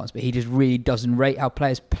a chance, but he just really doesn't rate how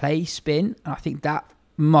players play spin. And I think that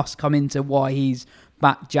must come into why he's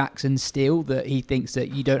backed Jackson Steele, that he thinks that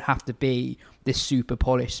you don't have to be this super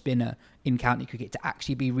polished spinner in county cricket to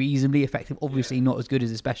actually be reasonably effective. Obviously not as good as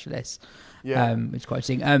a specialist. Yeah. It's quite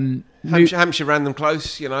interesting. Hampshire ran them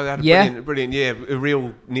close, they had a brilliant year, a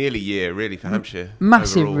real nearly year really for Hampshire.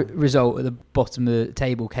 Massive result at the bottom of the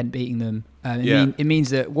table, Kent beating them. It means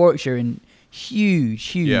that Warwickshire are in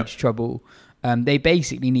huge trouble. They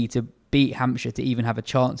basically need to beat Hampshire to even have a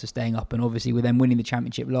chance of staying up, and obviously with them winning the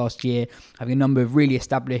championship last year, having a number of really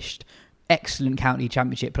established, excellent county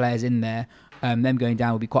championship players in there, them going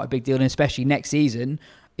down will be quite a big deal, and especially next season,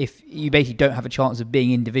 if you basically don't have a chance of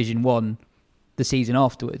being in Division 1 the season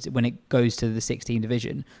afterwards when it goes to the 16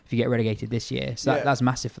 division if you get relegated this year. So that's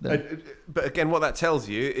massive for them. But again, what that tells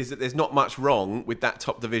you is that there's not much wrong with that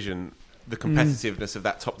top division, the competitiveness of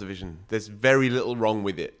that top division. There's very little wrong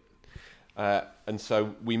with it. And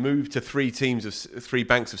so we moved to three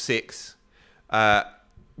banks of 6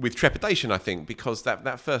 with trepidation, I think, because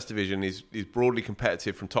that first division is broadly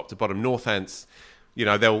competitive from top to bottom. Northants,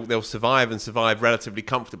 they'll survive and survive relatively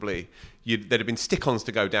comfortably. There'd have been stick-ons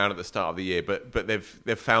to go down at the start of the year, but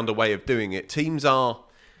they've found a way of doing it. Teams are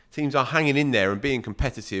hanging in there and being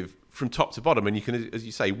competitive from top to bottom, and you can, as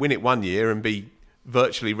you say, win it one year and be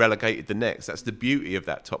virtually relegated the next. That's the beauty of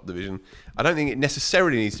that top division. I don't think it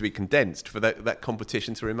necessarily needs to be condensed for that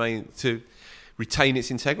competition to retain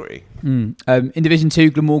its integrity. In Division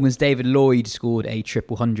 2, Glamorgan's David Lloyd scored a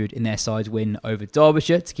 100 in their side's win over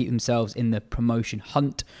Derbyshire to keep themselves in the promotion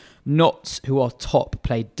hunt. Notts, who are top,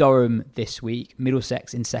 played Durham this week.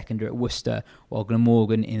 Middlesex in second are at Worcester, while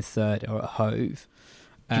Glamorgan in third are at Hove.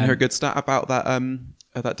 Can you hear a good stat about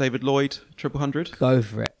that David Lloyd 100? Go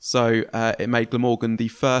for it. So it made Glamorgan the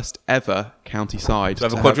first ever county side to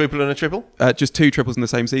have a quadruple and a triple? Just 2 triples in the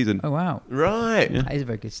same season. Oh, wow. Right. Yeah. That is a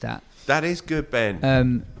very good stat. That is good, Ben.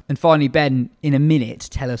 And finally, Ben, in a minute,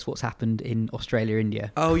 tell us what's happened in Australia,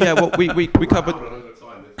 India. Oh, yeah. Well, we covered...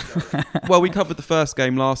 Well, we covered the first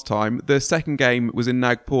game last time. The second game was in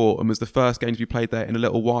Nagpur and was the first game to be played there in a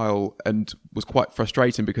little while, and was quite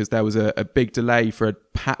frustrating because there was a big delay for a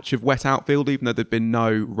patch of wet outfield, even though there'd been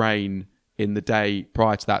no rain in the day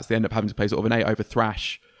prior to that. So they ended up having to play sort of an 8-over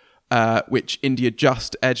thrash, which India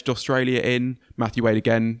just edged Australia in. Matthew Wade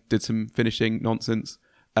again did some finishing nonsense.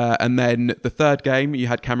 And then the third game, you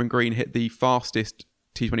had Cameron Green hit the fastest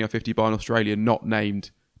T20 R50 by an Australian not named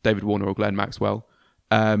David Warner or Glenn Maxwell.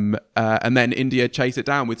 And then India chased it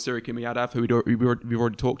down with Suryakim Yadav, who we've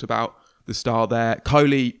already talked about, the star there.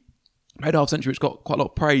 Kohli made a half century, which got quite a lot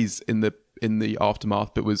of praise in the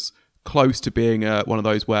aftermath, but was close to being one of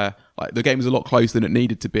those where the game was a lot closer than it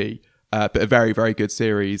needed to be. But a very, very good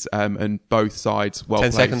series, and both sides well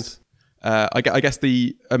 10 placed. seconds. I guess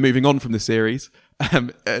moving on from the series,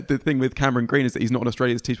 the thing with Cameron Green is that he's not on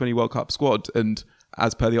Australia's T20 World Cup squad, and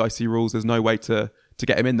as per the IC rules, there's no way to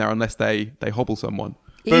get him in there unless they hobble someone.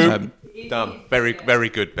 Boom. Done. Very, very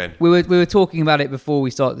good, Ben. We were talking about it before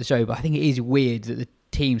we started the show, but I think it is weird that the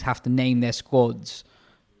teams have to name their squads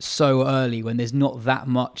so early when there's not that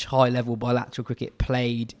much high-level bilateral cricket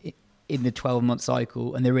played in the 12-month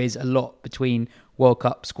cycle, and there is a lot between World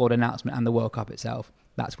Cup squad announcement and the World Cup itself.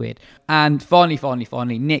 That's weird. And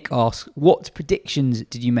finally, Nick asks, what predictions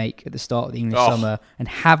did you make at the start of the English summer, and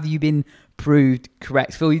have you been proved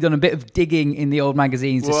correct? Phil, you've done a bit of digging in the old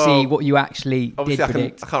magazines to see what you actually did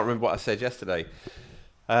predict. I can't remember what I said yesterday.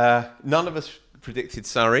 None of us predicted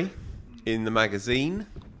Surrey in the magazine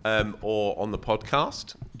or on the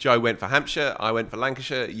podcast. Joe went for Hampshire, I went for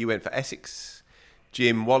Lancashire, you went for Essex,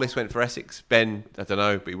 Jim Wallace went for Essex, Ben, I don't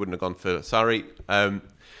know, but he wouldn't have gone for Surrey,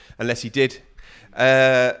 unless he did.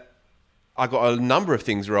 I got a number of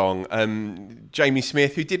things wrong. Jamie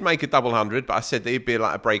Smith, who did make a double 100, but I said that he'd be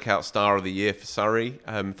like a breakout star of the year for Surrey.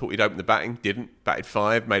 Thought he'd open the batting, didn't. Batted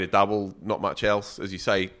 5, made a double, not much else. As you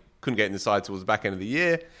say, couldn't get in the side towards the back end of the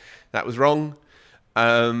year. That was wrong.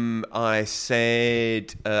 I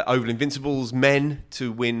said Oval Invincibles men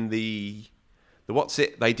to win the What's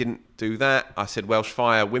It. They didn't do that. I said Welsh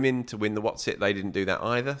Fire women to win the What's It. They didn't do that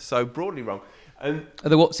either. So broadly wrong. Are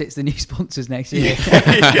the What's It's the new sponsors next year?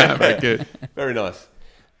 Yeah, very good. Very nice.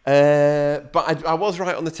 But I was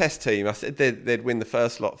right on the test team. I said they'd win the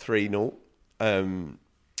first lot 3-0. And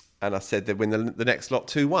I said they'd win the next lot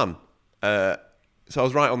 2-1. So I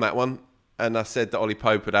was right on that one. And I said that Ollie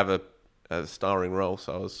Pope would have a starring role.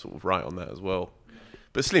 So I was sort of right on that as well.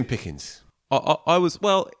 But slim pickings. I was,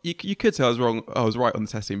 well, you could say I was wrong. I was right on the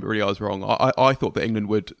test team, but really I was wrong. I thought that England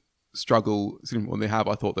would struggle when they have.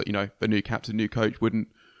 I thought that the new captain, new coach wouldn't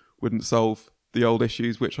solve the old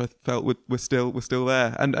issues, which I felt were still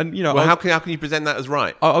there. And how can you present that as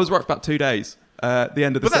right? I was right for about 2 days. The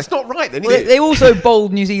end of the. But that's not right, then. Well, they also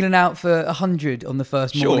bowled New Zealand out for 100 on the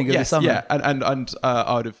first morning of the summer. Yeah, and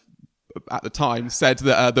I would have at the time said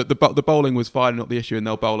that the bowling was fine, not the issue, and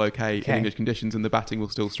they'll bowl okay in English conditions, and the batting will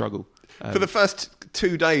still struggle. For the first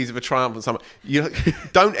 2 days of a triumphant summer, you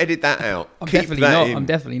don't edit that out. I'm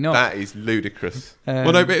definitely not. That is ludicrous.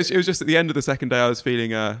 Well, no, but it was just at the end of the second day I was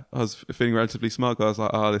feeling relatively smug. I was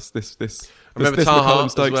like, this. I remember Taha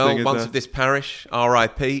as well, thing once of this parish,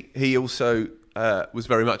 R.I.P. He also was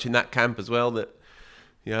very much in that camp as well, that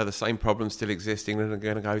the same problems still exist. England are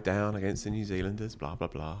going to go down against the New Zealanders, blah, blah,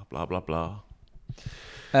 blah, blah, blah, blah.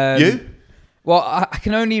 You? Well, I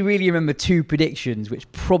can only really remember 2 predictions,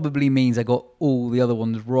 which probably means I got all the other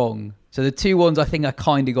ones wrong. So the 2 ones I think I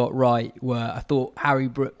kind of got right were, I thought Harry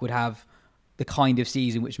Brook would have the kind of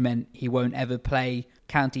season which meant he won't ever play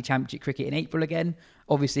county championship cricket in April again.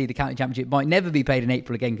 Obviously, the county championship might never be played in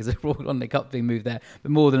April again because the Royal London Cup being moved there.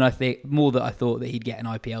 But more that I thought that he'd get an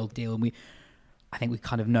IPL deal, and I think we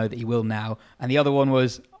kind of know that he will now. And the other one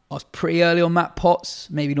was, I was pretty early on Matt Potts,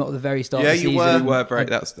 maybe not at the very start of the season. You were very.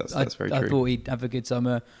 That's very true. I thought he'd have a good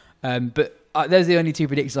summer, but those are the only 2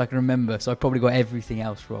 predictions I can remember. So I probably got everything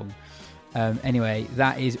else wrong. Anyway,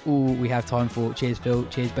 that is all we have time for. Cheers, Phil.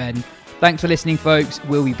 Cheers, Ben. Thanks for listening, folks.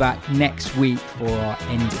 We'll be back next week for our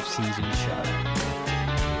end of season show.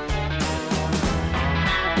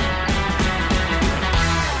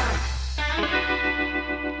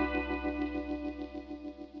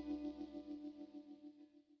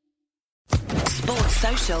 Sports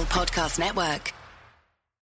Social Podcast Network.